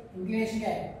इंक्लिनेशन क्या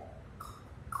है?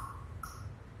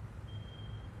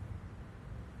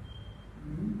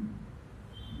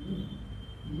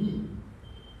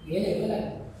 ये लेवल है।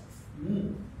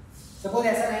 सपोज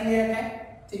ऐसा लाइन दे रखा है,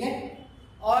 ठीक है,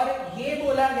 और ये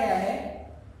बोला गया है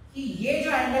कि ये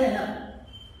जो एंगल है ना,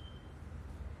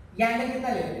 ये एंगल कितना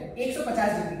ले रहे हैं?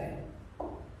 150 डिग्री का है,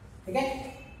 ठीक है,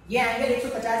 ये एंगल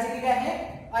 150 डिग्री का है।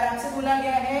 और आपसे बोला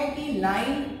गया है कि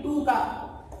लाइन 2 का,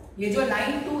 ये जो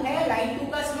लाइन 2 है, लाइन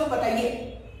 2 का स्लोप बताइए।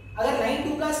 अगर लाइन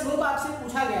 2 का स्लोप आपसे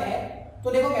पूछा गया है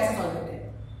तो देखो कैसे सॉल्व करते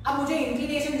हैं। अब मुझे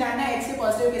इंक्लिनेशन जानना है x के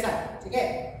पॉजिटिव के साथ, ठीक है।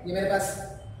 ये मेरे पास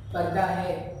पर्दा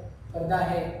है, पर्दा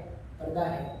है, पर्दा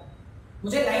है।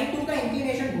 मुझे लाइन 2 का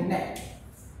इंक्लिनेशन ढूंढना है।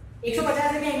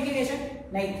 150 है क्या इंक्लिनेशन?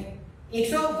 नहीं।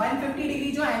 150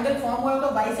 डिग्री जो एंगल फॉर्म हुआ है तो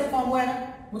y से फॉर्म हुआ है ना।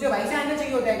 मुझे y से एंगल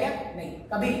चाहिए होता है क्या? नहीं,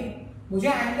 कभी नहीं। मुझे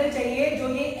एंगल चाहिए जो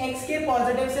ये x के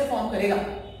पॉजिटिव से फॉर्म करेगा।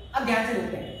 अब ध्यान से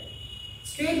देखते हैं,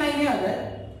 स्ट्रेट लाइन है अगर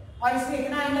और इसमें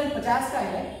इतना एंगल 50 का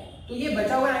है तो ये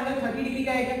बचा हुआ एंगल 30 डिग्री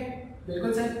का है क्या?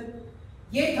 बिल्कुल सर।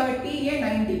 ये 30, ये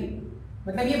 90,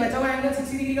 मतलब ये बचा हुआ एंगल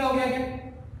 60 डिग्री का हो गया क्या?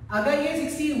 अगर ये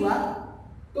 60 हुआ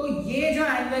तो ये जो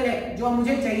एंगल है जो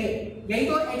मुझे चाहिए, यही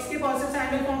तो x के पॉजिटिव से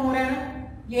एंगल फॉर्म हो रहा है ना,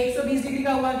 ये 120 डिग्री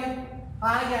का हुआ क्या?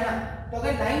 हाँ क्या ना। तो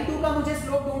अगर लाइन 2 का मुझे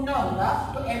स्लोप ढूंढना होगा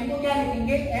तो m को क्या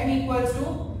लिखेंगे? m equals to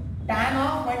tan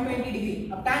of 120 degree.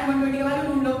 अब tan 120 का वैल्यू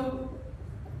ढूंढ लो।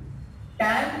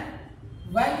 tan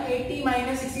 180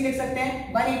 माइनस 60 लिख सकते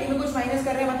हैं। 180 में कुछ माइनस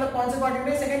कर रहे हैं, मतलब कौन से क्वाड्रेंट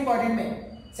में? सेकंड क्वाड्रेंट में।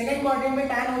 सेकंड क्वाड्रेंट में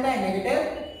tan होता है नेगेटिव,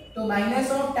 तो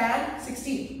माइनस ऑफ tan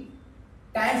 60।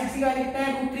 tan 60 का कितना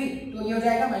है? √3, तो ये हो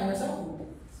जाएगा माइनस ऑफ √3।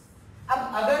 अब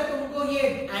अगर तुमको ये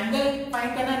एंगल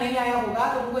फाइंड करना नहीं आया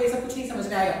होगा तो तुमको ये सब कुछ नहीं समझ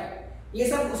में आएगा। ये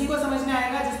सब उसी को समझ में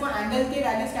आएगा जिसको एंगल के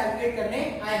वैल्यूज कैलकुलेट करने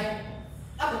आए।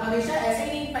 अब हमेशा ऐसे ही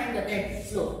नहीं फाइंड करते हैं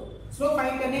स्लोप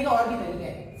फाइंड करने का और भी तरीके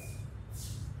हैं।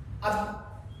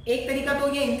 अब एक तरीका तो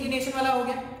ये इंक्लिनेशन वाला हो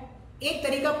गया, एक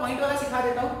तरीका पॉइंट वाला सिखा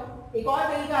देता हूं। एक और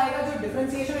तरीका आएगा जो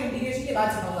डिफरेंशिएशन और इंटीग्रेशन के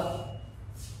बाद सिखाऊंगा।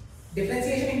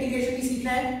 डिफरेंशिएशन इंटीग्रेशन भी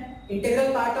सीखना है,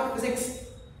 इंटीग्रल पार्ट ऑफ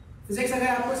फिजिक्स अगर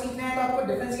आपको सीखना है तो आपको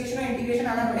डिफरेंशिएशन और इंटीग्रेशन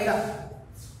आना पड़ेगा।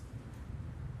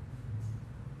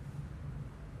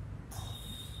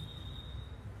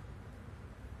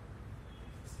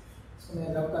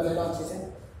 मैं रब कर लेता हूं अच्छे से,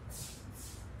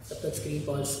 तब तक स्क्रीन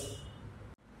पॉज।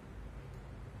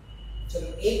 चलो,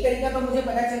 एक तरीका तो मुझे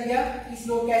पता चल गया कि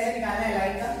स्लोप कैसे निकालना है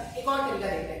लाइन का। एक और तरीका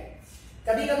देखते हैं।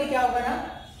 कभी कभी क्या होगा ना,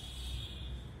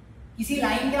 किसी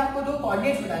लाइन के आपको दो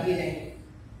कोऑर्डिनेट्स बता दिए जाएंगे।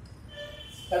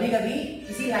 कभी कभी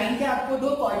किसी लाइन के आपको दो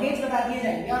कोऑर्डिनेट्स बता दिए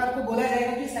जाएंगे और आपको बोला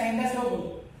जाएगा कि इस लाइन का स्लोप ढूंढो।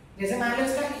 जैसे मान लो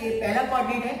इसका पहला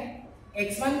कोऑर्डिनेट है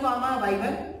x1,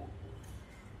 y1,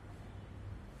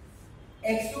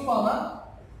 x2,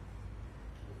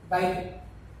 y2,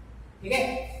 ठीक है।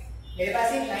 मेरे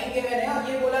पास एक लाइन गिवन है और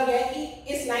ये बोला गया है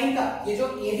कि इस लाइन का, ये जो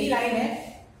AB लाइन है,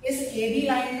 इस AB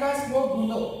लाइन का स्लोप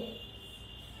ढूंढो।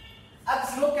 अब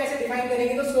स्लोप कैसे डिफाइन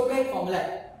करेंगे? तो स्लोप का एक फॉर्मूला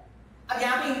है। अब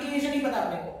यहाँ पे इंक्लिनेशन नहीं पता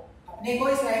अपने को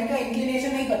इस लाइन का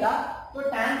इंक्लिनेशन नहीं पता, तो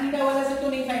tan थीटा वाले से तो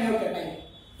नहीं फाइंड आउट कर पाएंगे।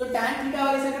 तो tan थीटा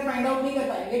वाले से अगर फाइंड आउट नहीं कर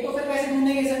पाएंगे तो फिर कैसे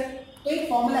ढूंढेंगे सर? तो एक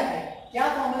फॉर्मूला है। क्या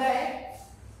फॉर्मूला है?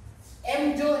 m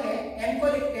जो है, m को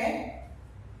लिखते हैं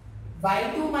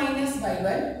y2 minus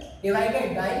y1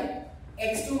 divided by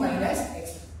x2 minus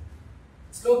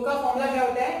x1। Slope का फॉर्मूला क्या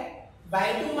होता है?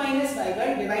 y2 minus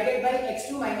y1 divided by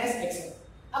x2 minus x1।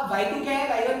 अब y2 क्या है,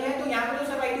 y1 क्या है? तो यहाँ पे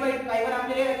तो सर y2 y1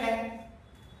 आपने ले रखा है,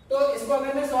 तो इसको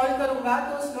अगर मैं सॉल्व करूंगा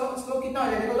तो स्लोप कितना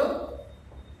हो जाएगा? बोलो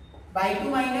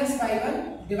y2 minus y1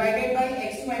 divided by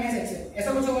x2 minus x1,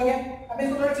 ऐसा कुछ होगा क्या? अब मैं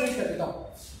इसको थोड़ा चेंज कर देता हूँ।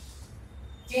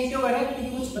 चेंज क्यों कर रहे हैं?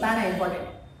 क्योंकि कुछ बताना है इंपॉर्टेंट।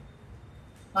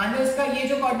 मान लो इसका ये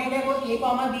जो कोऑर्डिनेट है वो a,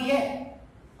 b है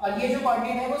और ये जो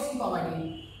कोऑर्डिनेट है वो c, d है,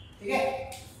 ठीक है।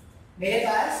 मेरे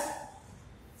पास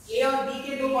a और b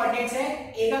के दो कोऑर्डिनेट्स हैं।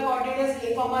 a का कोऑर्डिनेट है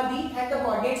a, b and the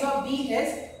coordinates of b is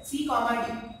c,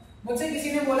 d। मुझसे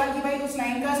किसी ने बोला कि भाई उस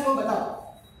लाइन का स्लोप बताओ।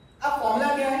 अब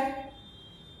फॉर्मूला क्या है?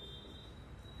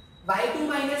 y2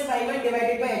 minus y1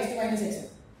 divided by x2 minus x1।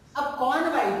 अब कौन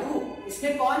y2?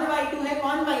 इसमें कौन y2 है,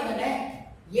 कौन y1 है?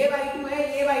 ये y2 है,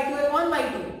 ये y2 है, कौन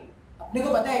y2 है? अपने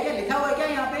को पता है क्या? लिखा हुआ है क्या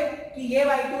यहाँ पे कि ये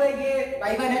y2 है, ये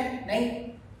y1 है? नहीं।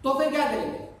 तो फिर क्या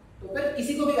करेंगे? तो फिर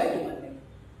किसी को भी y2 मान लेंगे,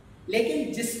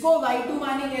 लेकिन जिसको y2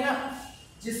 मानेंगे ना,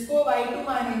 जिसको y2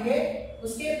 मानेंगे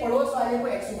उसके पड़ोस वाले को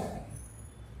x2 मानेंगे।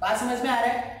 बात समझ में आ रहा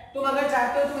है? तुम अगर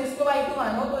चाहते हो तुम इसको y2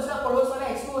 मानो तो इसका पड़ोस वाला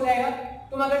x2 हो जाएगा।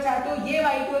 तुम अगर चाहते हो ये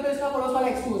y2 है तो इसका पड़ोस वाला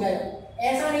x2 हो जाएगा।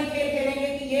 ऐसा नहीं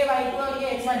खेलेंगे कि ये y2 और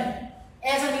ये x1 है,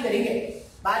 ऐसा नहीं करेंगे।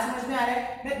 बात समझ में आ रहा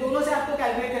है? मैं दोनों से आपको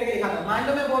कैलकुलेट करके दिखाता हूं। मान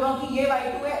लो मैं बोल रहा हूं कि ये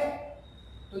y2 है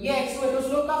तो ये x2 है, तो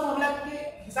स्लोप का फॉर्मूला के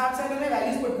हिसाब से अगर मैं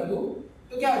वैल्यूज पुट कर दूं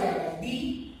तो क्या हो जाएगा? d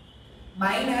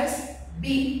minus b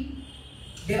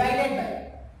divided by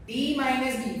d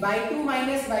minus b, y2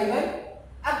 minus y1।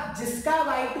 अब जिसका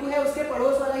y2 है उसके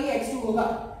पड़ोस वाला ही x2 होगा,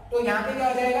 तो यहाँ पे क्या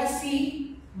हो जाएगा? c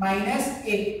minus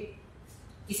a।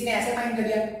 किसी ने ऐसे फाइंड कर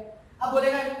दिया। अब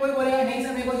बोलेगा, कोई बोलेगा नहीं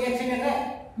सर मेरे को ये अच्छा लग रहा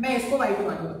है, मैं इसको y2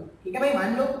 मान लूंगा। ठीक है भाई,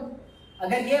 मान लो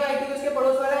अगर ये y2 तो इसके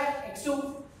पड़ोस वाला है x2।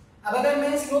 अब अगर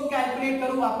मैं स्लोप कैलकुलेट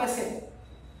करूं वापस से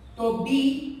तो b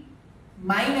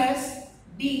minus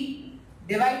d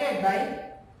divided by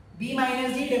b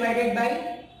minus d divided by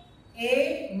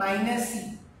a minus c।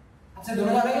 अब से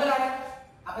दोनों का वैल्यू लगा।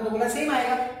 आपने तो बोला सेम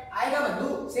आएगा, आएगा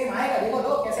बंधु सेम आएगा, देखो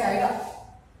तो कैसे आएगा।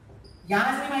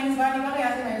 यहां से माइनस बाहर निकालो,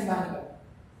 यहां से माइनस बाहर निकालो,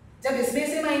 जब इसमें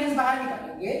से माइनस बाहर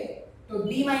निकालेंगे तो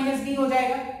d माइनस डी हो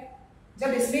जाएगा,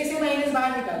 जब इसमें से माइनस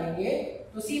बाहर निकालेंगे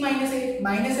तो c माइनस ए,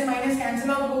 माइनस से माइनस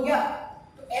कैंसिल आउट हो गया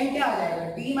तो m क्या आ जाएगा,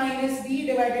 d minus D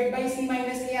divided by c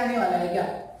minus ए आने वाला है क्या,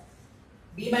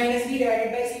 b minus D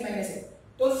divided by c minus ए।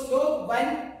 तो स्लोप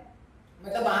 1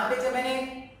 मतलब वहां पे जब मैंने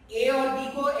a और b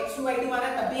को x2 y2 माना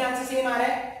तब भी आंसर सेम आ रहा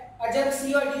है, और जब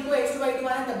c और d को x2 y2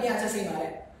 माना तब भी आंसर सेम आ रहा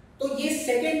है। तो ये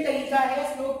सेकंड तरीका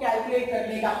है स्लोप कैलकुलेट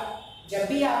करने का। जब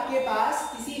भी आपके पास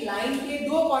किसी लाइन के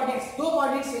दो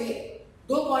कोऑर्डिनेट्स चाहिए,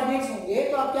 दो कोऑर्डिनेट्स होंगे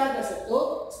तो आप क्या कर सकते हो,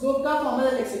 स्लोप का फॉर्मूला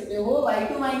लिख सकते हो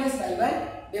y2 minus y1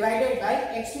 divided by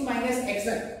x2 minus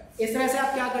x1। इस तरह से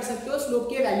आप क्या कर सकते हो, स्लोप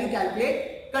के वैल्यू कैलकुलेट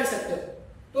कर सकते हो।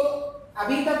 तो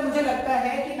अभी तक मुझे लगता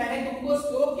है कि मैंने तुमको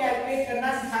स्लोप कैलकुलेट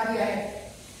करना सिखा दिया है।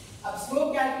 अब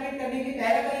स्लोप कैलकुलेट करने की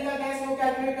पहला तरीका क्या है स्लोप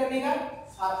कैलकुलेट करने का,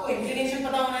 आपको इंक्लिनेशन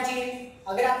पता होना चाहिए।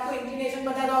 अगर आपको इंक्लिनेशन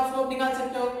पता है तो आप स्लोप निकाल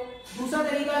सकते हो। दूसरा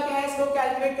तरीका क्या है स्लोप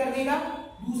कैलकुलेट करने का,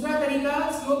 दूसरा तरीका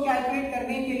स्लोप कैलकुलेट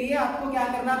करने के लिए आपको क्या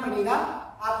करना पड़ेगा,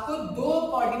 आपको दो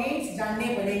कोऑर्डिनेट्स जानने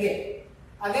पड़ेंगे।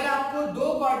 अगर आपको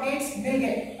दो कोऑर्डिनेट्स मिल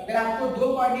गए, अगर आपको दो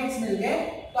कोऑर्डिनेट्स मिल गए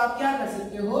तो आप क्या कर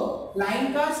सकते हो,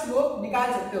 लाइन का स्लोप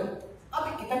निकाल सकते हो।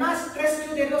 अब इतना स्ट्रेस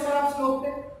क्यों दे रहे हो सर आप स्लोप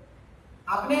पे,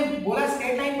 आपने बोला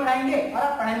स्ट्रेट लाइन पढ़ाएंगे और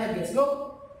आप पढ़ाने लगे स्लोप,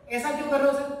 ऐसा क्यों कर रहे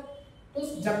हो सर। तो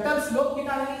जब तक स्लोप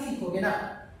निकालना नहीं सीखोगे ना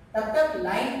तब तक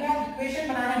लाइन का इक्वेशन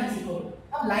बनाना नहीं सीखोगे।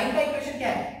 अब लाइन का इक्वेशन क्या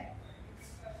है,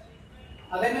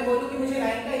 अगर मैं बोलूं कि मुझे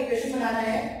लाइन का इक्वेशन बनाना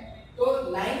है तो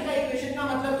लाइन का इक्वेशन का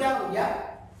मतलब क्या हो गया,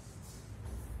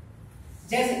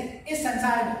 जैसे इस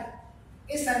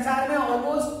संसार में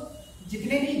ऑलमोस्ट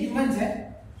जितने भी ह्यूमंस हैं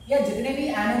या जितने भी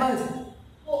एनिमल्स हैं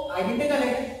वो आइडेंटिकल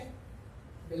है,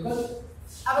 बिल्कुल।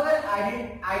 अब अगर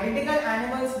आइडेंटिकल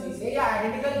एनिमल्स में से या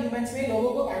आइडेंटिकल ह्यूमंस में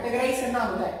लोगों को कैटेगराइज करना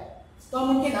होता है तो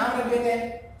हम उनके नाम रख देते हैं,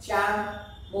 श्याम,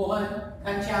 मोहन,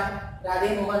 घनश्याम, राधे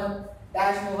मोहन,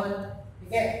 डैश मोहन,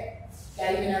 ठीक है,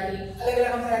 कैलविनाटी, अलग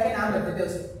अलग हम तरह के नाम रख देते हैं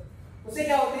उससे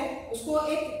क्या होते हैं, उसका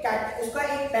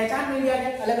एक पहचान मिल गया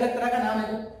है, अलग अलग तरह का नाम है।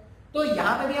 तो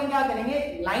यहाँ पे भी हम क्या करेंगे,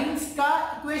 लाइंस का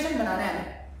इक्वेशन बनाना है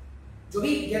हमें। जो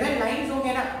भी गिवन लाइंस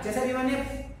होंगे ना, जैसे भी मैंने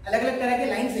अलग अलग तरह के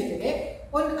लाइंस लिखे थे,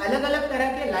 उन अलग अलग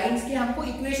तरह के लाइंस के हमको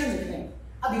इक्वेशन लिखने हैं।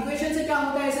 अब इक्वेशन से क्या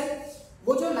होता है सर,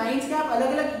 वो जो लाइंस के आप अलग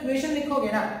अलग इक्वेशन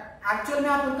लिखोगे ना, एक्चुअल में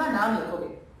आप उनका नाम लिखोगे,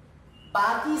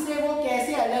 बाकी से वो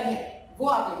कैसे अलग है वो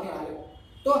आप लिखने वाले हो।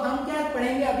 तो हम क्या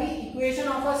पढ़ेंगे अभी, equation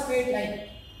of a straight line.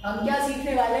 हम क्या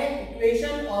सीखने वाले हैं,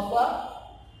 equation of a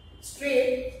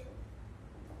straight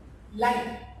line.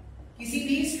 किसी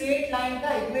भी स्ट्रेट लाइन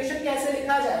का इक्वेशन कैसे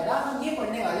लिखा जाएगा हम ये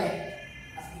पढ़ने वाले हैं।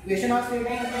 इक्वेशन ऑफ स्ट्रेट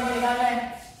लाइन हमने निकालना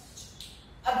है।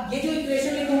 अब ये जो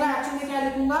इक्वेशन लिखूंगा एक्चुअली में क्या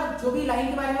लिखूंगा, जो भी लाइन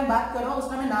के बारे में बात कर रहा हूं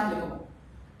उसका मैं नाम लिखूंगा।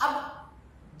 अब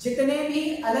जितने भी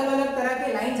अलग अलग तरह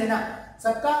के लाइंस है ना,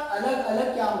 सबका अलग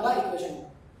अलग क्या होगा इक्वेशन,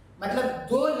 मतलब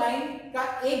दो लाइन का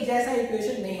एक जैसा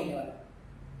इक्वेशन नहीं होने वाला,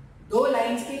 दो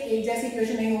लाइंस के एक जैसे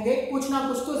इक्वेशन नहीं होंगे, कुछ ना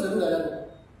कुछ तो जरूर अलग होगा।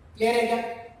 क्लियर है क्या।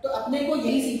 तो अपने को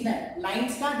यही सीखना है,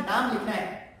 लाइंस का नाम लिखना है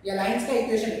या लाइंस का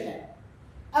इक्वेशन लिखना है।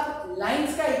 अब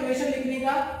लाइंस का इक्वेशन लिखने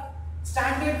का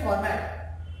स्टैंडर्ड फॉर्मेट,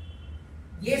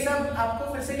 ये सब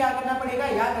आपको फिर से क्या करना पड़ेगा,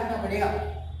 याद रखना पड़ेगा।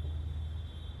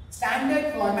 स्टैंडर्ड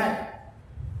फॉर्मेट,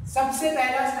 सबसे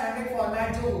पहला स्टैंडर्ड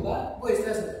फॉर्मेट जो होगा वो इस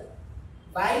तरह से होगा,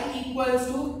 y equals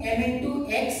to m into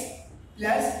x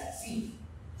plus C.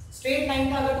 Straight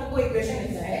line का अगर तुमको इक्वेशन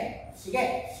लिखना है, ठीक है,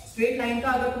 स्ट्रेट लाइन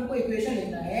का अगर तुमको इक्वेशन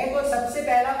लिखना है तो सबसे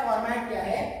पहला फॉर्मेट क्या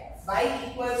है, y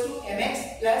equals to mx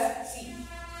plus सी।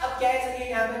 अब क्या है सर,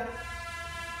 यहाँ पर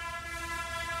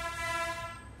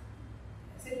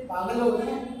ऐसे पागल हो गए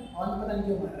हैं, और पता नहीं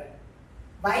क्यों मार रहा है।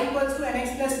 y equals to mx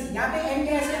plus सी, यहाँ पे m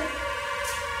क्या है sir,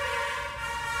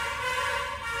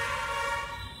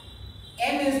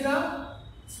 m is the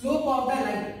slope of the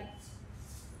line.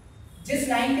 जिस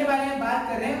लाइन के बारे में बात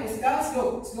कर रहे हैं उसका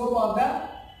slope of the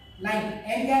line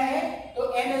m क्या है, तो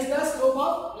m is the slope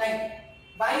of line.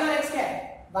 y और x क्या है,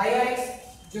 y और x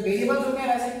जो वेरिएबल्स होते हैं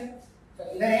वैसे, तो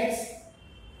इधर x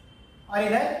और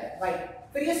इधर y।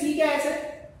 फिर ये c क्या है sir,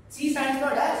 c stands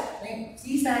for dash, नहीं,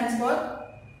 c stands for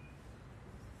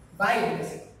y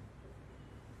intercept,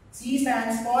 c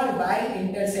stands for y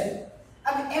intercept.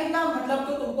 अब m का मतलब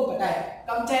तो तुमको पता है,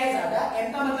 कम चाहे ज्यादा, m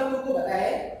का मतलब तुमको पता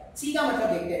है, c का मतलब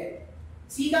देखते हैं।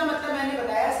 c का मतलब मैंने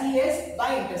बताया, c इज y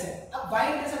इंटरसेप्ट। अब y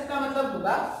इंटरसेप्ट का मतलब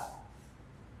होगा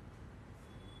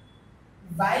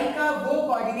y का वो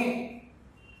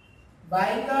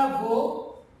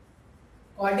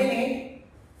कोऑर्डिनेट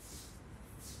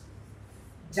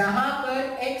जहां पर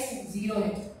x 0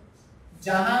 है,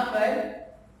 जहां पर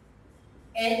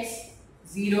x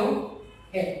 0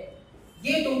 है।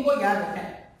 ये तुमको याद रखना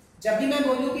है। जब भी मैं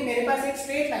बोलूं कि मेरे पास एक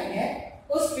स्ट्रेट लाइन है,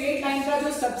 उस स्ट्रेट लाइन का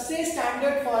जो सबसे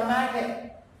स्टैंडर्ड फॉर्मेट है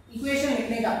इक्वेशन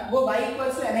लिखने का, वो y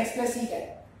equals to mx plus c का है।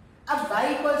 अब y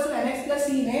equals to mx plus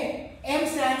c में m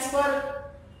stands for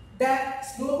the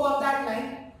slope of that line,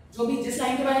 जो भी जिस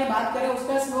लाइन के बारे में बात करें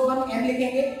उसका स्लोप हम m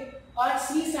लिखेंगे, और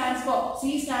c stands for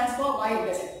y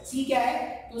intercept. c क्या है?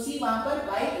 तो c वहां पर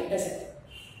y इंटरसेप्ट है।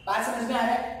 बात समझ में आ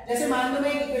रहा है? जैसे मान लो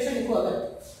मैं एक इक्वेशन लिखूं, अगर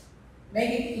मैं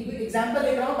एक एग्जांपल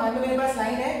लिख रहा हूं, मान लो मेरे पास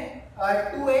लाइन है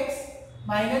 2x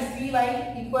minus 3y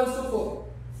equals to 4,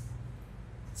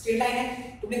 straight line है,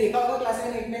 तुमने देखा होगा क्लास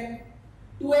 7 में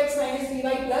 2x माइनस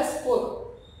 3y प्लस 4।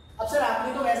 अब सर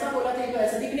आपने तो वैसा बोला था, तो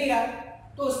ऐसा दिख नहीं रहा,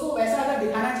 तो उसको वैसा अगर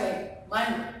दिखाना चाहिए, मान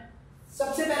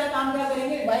सबसे पहला काम क्या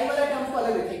करेंगे, y वाला टर्म को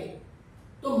अलग रखेंगे,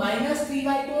 तो माइनस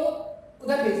 3y को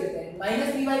उधर भेज देते हैं।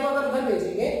 माइनस 3y को अगर उधर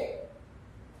भेजेंगे,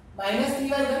 माइनस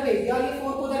 3y उधर भेज दिया और ये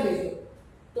 4 को उधर भेज दो,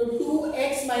 तो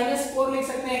 2x माइनस 4 लिख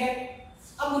सकते हैं।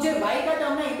 अब मुझे y का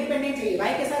टर्म ना इंडिपेंडेंट चाहिए,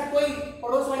 y के साथ कोई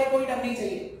पड़ोस वाले कोई टर्म नहीं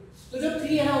चाहिए, तो जो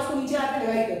 3 है ना उसको नीचे आके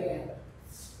डिवाइड करते हैं,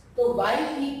 तो y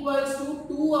equals to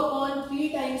 2/3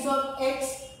 times of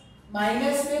x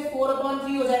minus में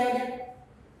 4/3 हो जाएगा क्या?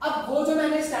 अब वो जो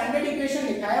मैंने स्टैंडर्ड इक्वेशन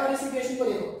लिखा है और इस इक्वेशन को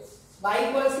देखो, y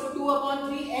equals to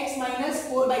 2/3 x minus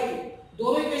 4/3,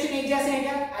 दोनों इक्वेशन एक जैसे हैं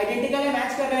क्या? आइडेंटिकल है,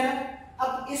 मैच कर रहे हैं ना?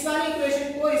 अब इस वाले इक्वेशन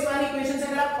को इस वाले इक्वेशन से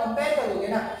अगर आप कंपेयर करोगे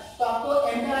ना, तो आपको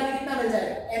m का वैल्यू कितना मिल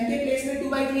जाएगा? m के प्लेस में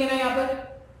 2/3 है ना यहाँ पर,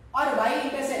 और y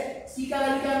इंटरसेप्ट c का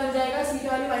वैल्यू क्या मिल जाएगा? c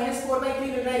का वैल्यू माइनस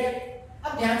 4/3 मिल जाएगा।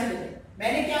 अब ध्यान से देखो,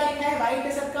 मैंने क्या लिखा है? y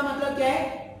इंटरसेप्ट का मतलब क्या है?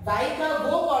 y का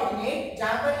वो कोऑर्डिनेट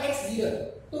जहां पर x 0 है,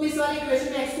 तुम इस वाले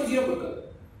इक्वेशन में x को 0 पुट करो।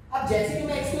 अब जैसे तुम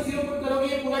x को 0 पुट करोगे,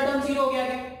 ये पूरा टर्म 0 हो गया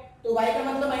है, तो y का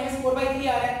मतलब माइनस 4/3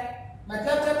 आ रहा है।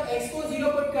 मतलब जब x को 0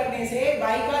 पुट करने से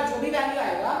y का जो भी वैल्यू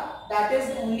आएगा, that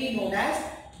is only known as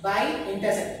y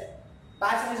intercept.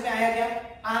 बात समझ में आया क्या?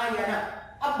 हाँ या ना?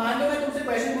 अब मान लो मैं तुमसे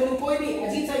क्वेश्चन बोलूं, कोई भी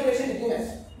अजीब सा इक्वेशन लिख दूं, मैं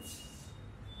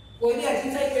कोई भी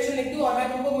अजीब सा इक्वेशन लिख दूं और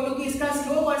मैं तुमको बोलूं कि इसका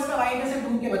स्लोप और इसका y इंटरसेप्ट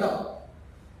ढूंढ के बताओ,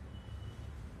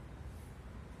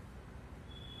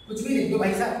 कुछ भी लिख दो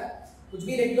भाई साहब, कुछ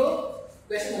भी लिख दो,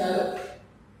 क्वेश्चन बना लो,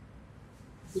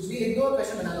 कुछ भी लिख दो और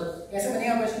क्वेश्चन बना लो। कैसे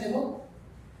बनेगा क्वेश्चन? देखो,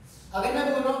 अगर मैं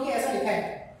बोल रहा हूं कि ऐसा लिखा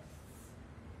है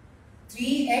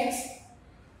 3x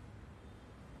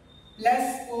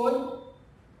plus 4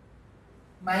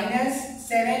 minus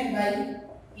 7y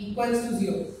equals to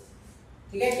 0,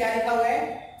 ठीक है? क्या लिखा हुआ है?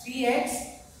 3x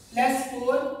plus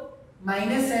 4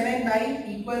 minus 7y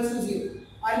equals to 0,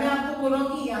 और मैं आपको बोल रहा हूं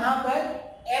कि यहां पर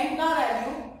m का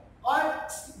वैल्यू और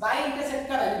y इंटरसेप्ट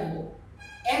का वैल्यू ढूंढो।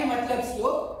 m मतलब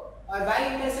स्लोप और y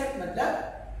इंटरसेप्ट मतलब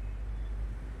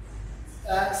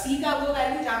c का वो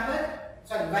वैल्यू जहां पर,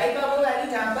 सॉरी y का वो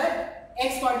वैल्यू जहां पर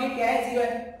x कोऑर्डिनेट क्या है? 0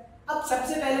 है। अब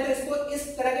सबसे पहले तो इसको इस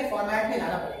तरह के फॉर्मेट में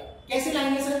लाना पड़ेगा। कैसे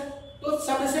लाएंगे सर? तो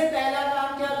सबसे पहला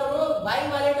काम क्या करो,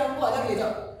 y वाले टर्म को अलग ले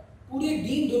जाओ, पूरी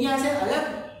दीन दुनिया से अलग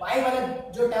y वाला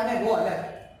जो टर्म है वो अलग है।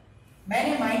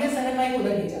 मैंने माइनस 7y को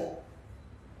उधर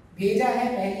भेजा है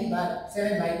पहली बार,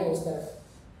 7y को उस तरफ,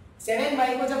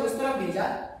 7y को जब उस तरफ भेजा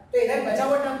तो इधर बचा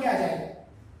हुआ टर्म क्या आ जाएगा?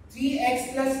 3x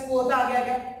प्लस 4 आ गया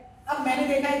क्या? अब मैंने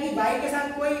देखा है कि y के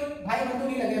साथ कोई भाई बंधु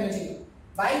नहीं लगे होने चाहिए,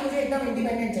 y मुझे एकदम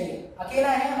इंडिपेंडेंट चाहिए, अकेला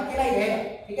है, अकेला ही रहेगा,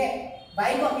 ठीक है?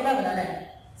 y को अकेला बनाना है।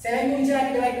 7 को नीचे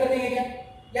आके डिवाइड कर देंगे क्या,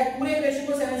 या पूरे इक्वेशन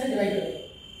को 7 से डिवाइड कर देंगे,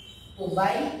 तो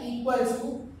y equals to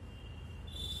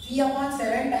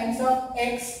 3/7 times of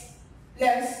x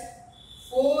plus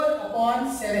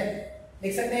 4/7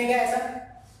 लिख सकते हैं क्या ऐसा?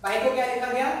 y को क्या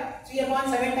लिखा गया?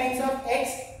 3/7 टाइम्स ऑफ x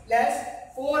प्लस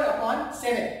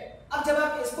 4/7। अब जब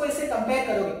आप इसको इससे कंपेयर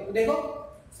करोगे तो देखो,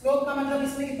 स्लोप का मतलब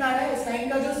इसमें कितना आ रहा है? इस लाइन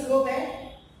का जो स्लोप है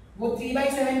वो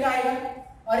 3/7 का आएगा,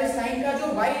 और इस लाइन का जो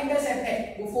y इंटरसेप्ट है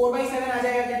वो 4/7 आ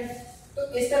जाएगा क्या? तो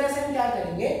इस तरह से हम क्या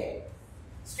करेंगे,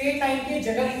 स्ट्रेट लाइन के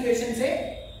जनरल इक्वेशन से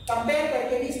कंपेयर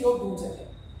करके भी स्लोप ढूंढ सकते हैं।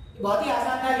 ये बहुत ही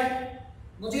आसान था।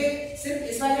 मुझे सिर्फ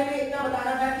इस वाले में इतना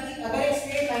बताना था कि अगर एक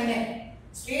स्ट्रेट लाइन है,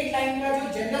 स्ट्रेट लाइन का जो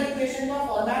जनरल इक्वेशन का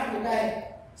फॉर्मेट होता है,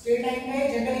 स्ट्रेट लाइन में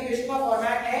जनरल इक्वेशन का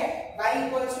फॉर्मेट है y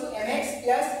equals to mx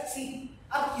plus c।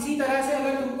 अब किसी तरह से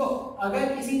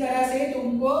अगर किसी तरह से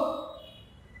तुमको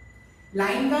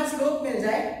लाइन का स्लोप मिल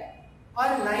जाए और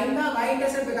लाइन का y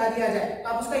इंटरसेप्ट बता दिया जाए, तो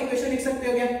आप उसका इक्वेशन लिख सकते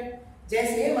हो क्या?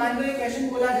 जैसे मान लो एक क्वेश्चन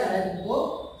बोला जा रहा है तुमको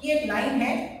कि एक लाइन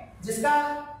है जिसका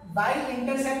y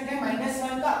इंटरसेप्ट है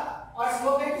 -1 का और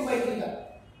स्लोप है 2/3 का।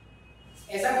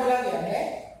 ऐसा बोला गया है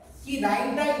कि right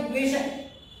the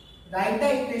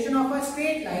equation of a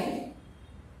straight line.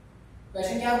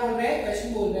 Question क्या बोल रहे हैं?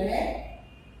 क्वेश्चन बोल रहे हैं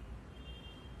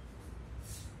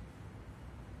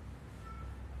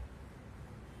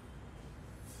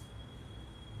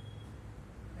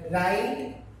write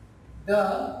the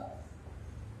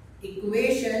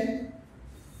equation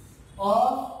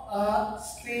of a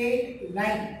straight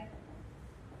line.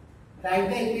 Write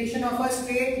the equation of a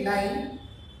straight line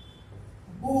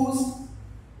whose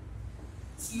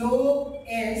slope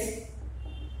is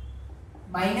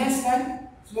 -1,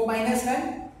 slope -1,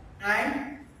 and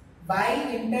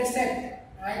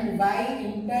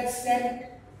y-intercept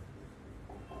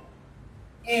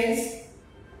is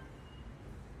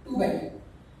 2/2.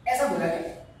 ऐसा बोला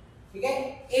गया, ठीक है।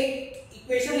 एक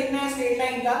इक्वेशन लिखना है स्ट्रेट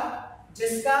लाइन का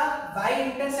जिसका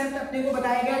y-इंटरसेप्ट अपने को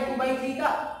बताया गया 2/3 का,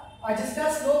 और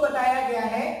जिसका स्लोप बताया गया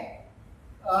है,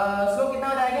 स्लोप कितना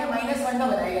बताया गया, -1 का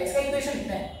बताया गया। इसका इक्वेशन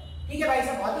लिखना है, ठीक है भाई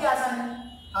साहब, बहुत ही आसान है।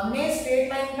 हमने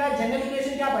स्ट्रेट लाइन का जनरल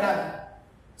इक्वेशन क्या पढ़ा था?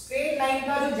 स्ट्रेट लाइन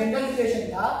का जो जनरल इक्वेशन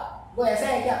था वो ऐसा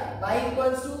है क्या, y =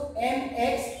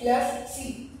 mx + c।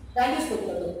 Values put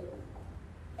कर दो।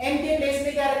 m के प्लेस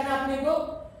पे क्या रखना अपने को,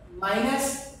 -1,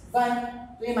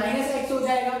 तो ये -x हो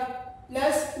जाएगा,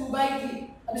 प्लस 2/3।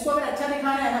 अब इसको अगर अच्छा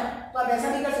दिखाना है ना तो आप ऐसा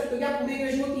भी कर सकते हो कि आप पूरे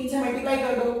इक्वेशन को 3 से मल्टीप्लाई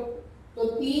कर दो, तो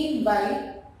 3y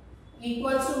 =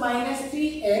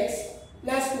 -3x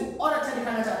 + 2। और अच्छा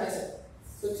दिखाना चाहते हैं सर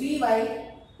तो 3y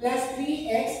 +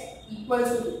 3x =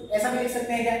 2, ऐसा भी लिख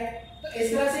सकते हैं क्या। तो इस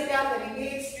तरह से क्या करेंगे,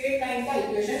 एक स्ट्रेट लाइन का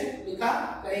इक्वेशन लिखा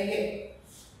करेंगे।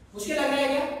 मुश्किल लग रहा है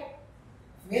क्या?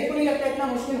 मेरे को नहीं लगता इतना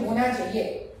मुश्किल होना चाहिए,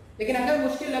 लेकिन अगर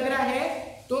मुश्किल लग रहा है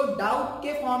तो डाउट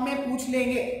के फॉर्म में पूछ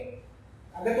लेंगे।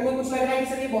 अगर तुम्हें कुछ लग रहा है कि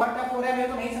सर ये बहुत टफ हो रहा है, मेरे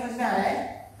को नहीं समझ में आ रहा है,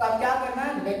 तो आप क्या करना,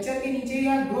 लेक्चर के नीचे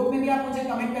या ग्रुप में भी आप मुझे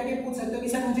कमेंट करके पूछ सकते हो कि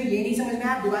सर मुझे ये नहीं समझ में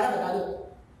आया, आप दोबारा बता दो।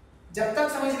 जब तक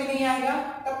समझ में नहीं आएगा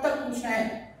तब तक पूछना है।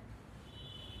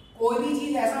 कोई भी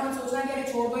चीज ऐसा मत सोचना कि अरे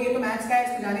छोड़ दो ये तो मैथ्स का है,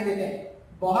 इसको जाने देते हैं।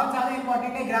 बहुत ज्यादा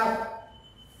इंपॉर्टेंट है ग्राफ।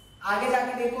 आगे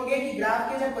जाके देखोगे कि ग्राफ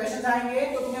के जब क्वेश्चंस आएंगे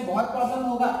तो तुम्हें बहुत प्रॉब्लम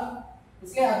होगा,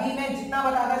 इसलिए अभी मैं जितना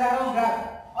बताता जा रहा हूँ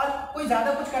ग्राफ, और कोई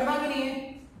ज्यादा कुछ करना भी नहीं है,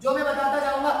 जो मैं बताता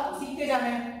जाऊंगा वो सीखते जाना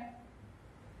है।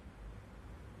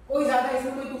 कोई ज्यादा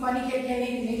इसमें कोई तूफानी खेल खेलने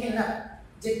की नहीं खेलना,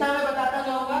 जितना मैं बताता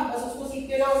जाऊंगा बस उसको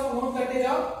सीखते जाओ, उसको नोट करते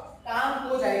जाओ, काम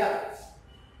हो जाएगा।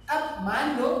 अब मान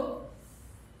लो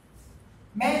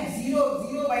मैं जीरो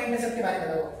y-इंटरसेप्ट के बारे में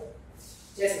बताऊंगा।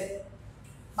 जैसे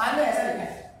मान लो ऐसा लिखा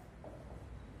है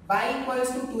y =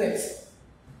 2x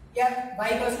या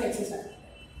y = x के साथ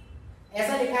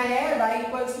ऐसा लिखा है y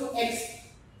 = x।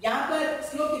 यहां पर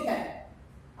स्लोप कितना है,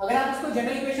 अगर आप इसको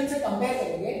जनरल इक्वेशन से कंपेयर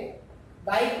करोगे,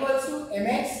 y =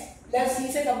 mx +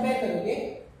 c से कंपेयर करोगे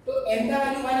तो m का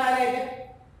वैल्यू 1 आ रहा है क्या,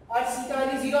 और c का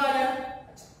वैल्यू 0 आ रहा है।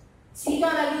 अच्छा, c का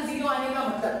वैल्यू 0 आने का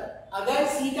मतलब, अगर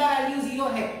c का वैल्यू 0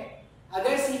 है,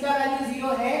 अगर c का वैल्यू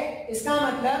 0 है, इसका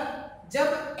मतलब जब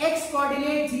x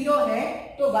कोऑर्डिनेट 0 है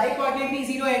तो y कोऑर्डिनेट भी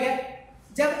 0 है क्या।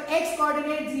 जब x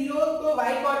कोऑर्डिनेट 0 तो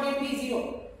y कोऑर्डिनेट भी 0,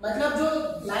 मतलब जो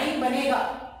लाइन बनेगा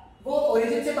वो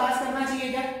ओरिजिन से पास करना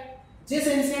चाहिए क्या। जिस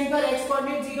इंस्टेंट पर x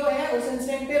कोऑर्डिनेट 0 है उस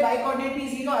इंस्टेंट पे y कोऑर्डिनेट भी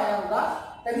 0 आया होगा,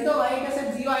 तभी तो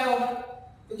y-इंटरसेप्ट 0 आया होगा,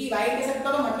 क्योंकि y-इंटरसेप्ट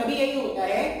का तो मतलब ही यही होता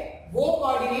है वो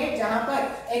कोऑर्डिनेट जहां पर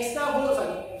x का वो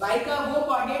y का वो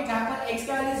कोऑर्डिनेट जहां पर x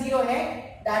का वैल्यू 0 है,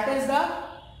 दैट इज द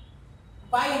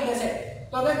y-इंटरसेप्ट।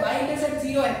 तो अगर y-इंटरसेप्ट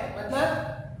 0 है मतलब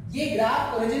ये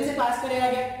ग्राफ ओरिजिन से पास करेगा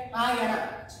क्या, हाँ या ना।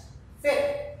 फिर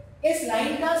इस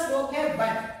लाइन का स्लोप है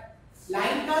 1,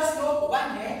 लाइन का स्लोप 1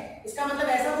 है, इसका मतलब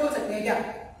ऐसा बोल सकते हैं क्या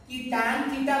कि tan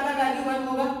थीटा का वैल्यू 1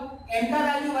 होगा, m का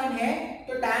वैल्यू 1 है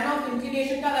तो tan ऑफ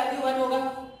इंक्लिनेशन का वैल्यू 1 होगा।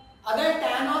 अगर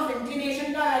tan ऑफ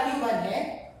इंक्लिनेशन का वैल्यू 1 है,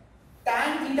 tan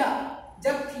थीटा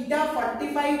जब थीटा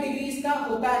 45 डिग्रीज का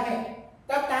होता है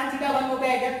तब tan थीटा 1 होता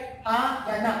है क्या, हाँ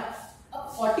या ना। अब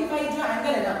 45 जो एंगल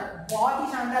है ना बहुत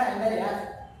ही शानदार एंगल है यार,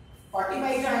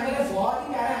 45 जो एंगल है बहुत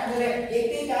ही प्यारा एंगल है,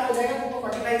 देखते ही प्यार हो जाएगा तुमको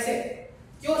 45 से।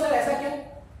 क्यों सर ऐसा क्यों,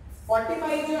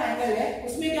 45 जो एंगल है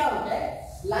उसमें क्या होता है,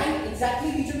 लाइन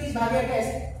एग्जैक्टली बीचों बीच भागेगा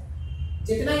कैसे,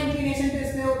 जितना इंक्लिनेशन पे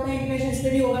इसमें उतना इंक्लिनेशन इस पे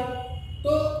भी होगा।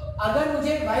 तो अगर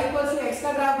मुझे y = x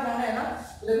का ग्राफ बनाना है ना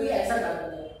तो देखो ये ऐसा ग्राफ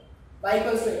बनेगा y =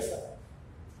 x का।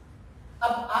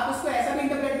 अब आप इसको ऐसा भी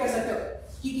इंटरप्रेट कर सकते हो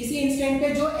कि किसी इंस्टेंट पे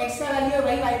जो x का वैल्यू है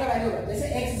वही y का वैल्यू होगा, जैसे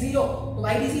x 0 तो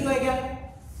y भी 0 है क्या,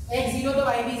 x 0 तो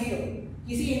y भी 0।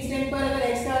 किसी इंस्टेंट पर अगर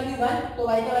x का वैल्यू 1 तो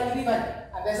y का वैल्यू भी 1।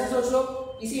 अब ऐसा सोच लो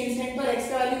किसी इंस्टेंट पर x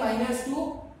का वैल्यू -2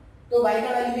 तो y का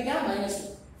वैल्यू भी क्या, -2।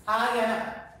 हाँ या ना,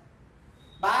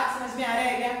 बात समझ में आ रहा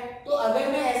है क्या। तो अगर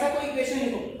मैं ऐसा कोई इक्वेशन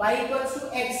लिखूं y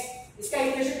 = x, इसका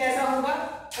इक्वेशन कैसा होगा,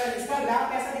 पर इसका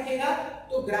ग्राफ कैसा दिखेगा,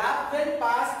 तो graph will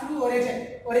pass through origin.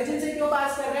 Origin से क्यों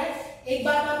पास कर रहा है, एक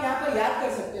बात आप यहाँ पर याद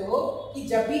कर सकते हो कि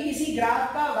जब भी किसी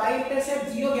ग्राफ का y-इंटरसेप्ट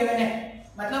 0 गिवन है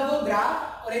मतलब वो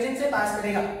ग्राफ ओरिजिन से पास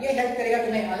करेगा, ये हेल्प करेगा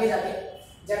तुम्हें आगे जाके।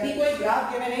 जब भी कोई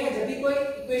ग्राफ गिवन है या जब भी कोई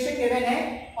इक्वेशन गिवन है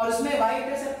और उसमें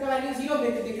y-इंटरसेप्ट का वैल्यू 0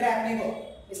 दिख रहा है अपने को,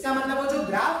 इसका मतलब वो जो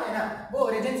ग्राफ है ना वो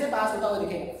ओरिजिन से पास होता हुआ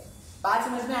दिखेगा। बात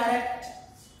समझ में आ रहा है।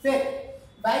 फिर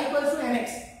y इक्वल्स टू mx।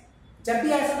 जब भी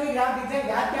ऐसा कोई ग्राफ दिख जाए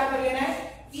याद क्या कर लेना है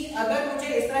कि अगर मुझे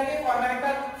इस तरह के फॉर्मेट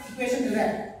का इक्वेशन मिल रहा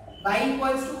है y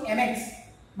इक्वल्स टू mx,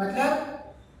 मतलब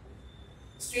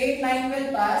straight line will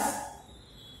pass,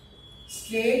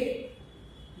 straight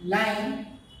line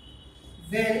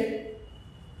will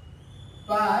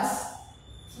pass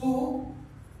through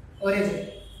origin।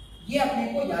 ये अपने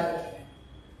को याद रखना है।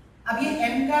 अब ये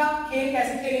m का खेल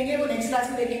कैसे खेलेंगे वो नेक्स्ट क्लास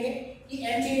में देखेंगे कि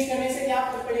m चेंज करने से क्या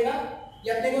फर्क पड़ेगा,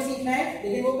 ये अपने को सीखना है,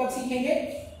 लेकिन वो कब सीखेंगे,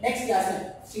 नेक्स्ट क्लास में,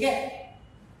 ठीक है।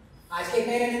 आज के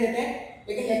इतना ही रहने देते हैं,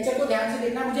 लेकिन लेक्चर को ध्यान से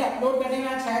देखना, मुझे अपलोड करने में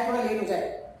आज शायद थोड़ा लेट हो जाए,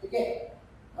 ठीक है,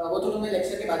 वो तो तुम्हें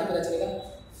लेक्चर के बाद ही पता चलेगा।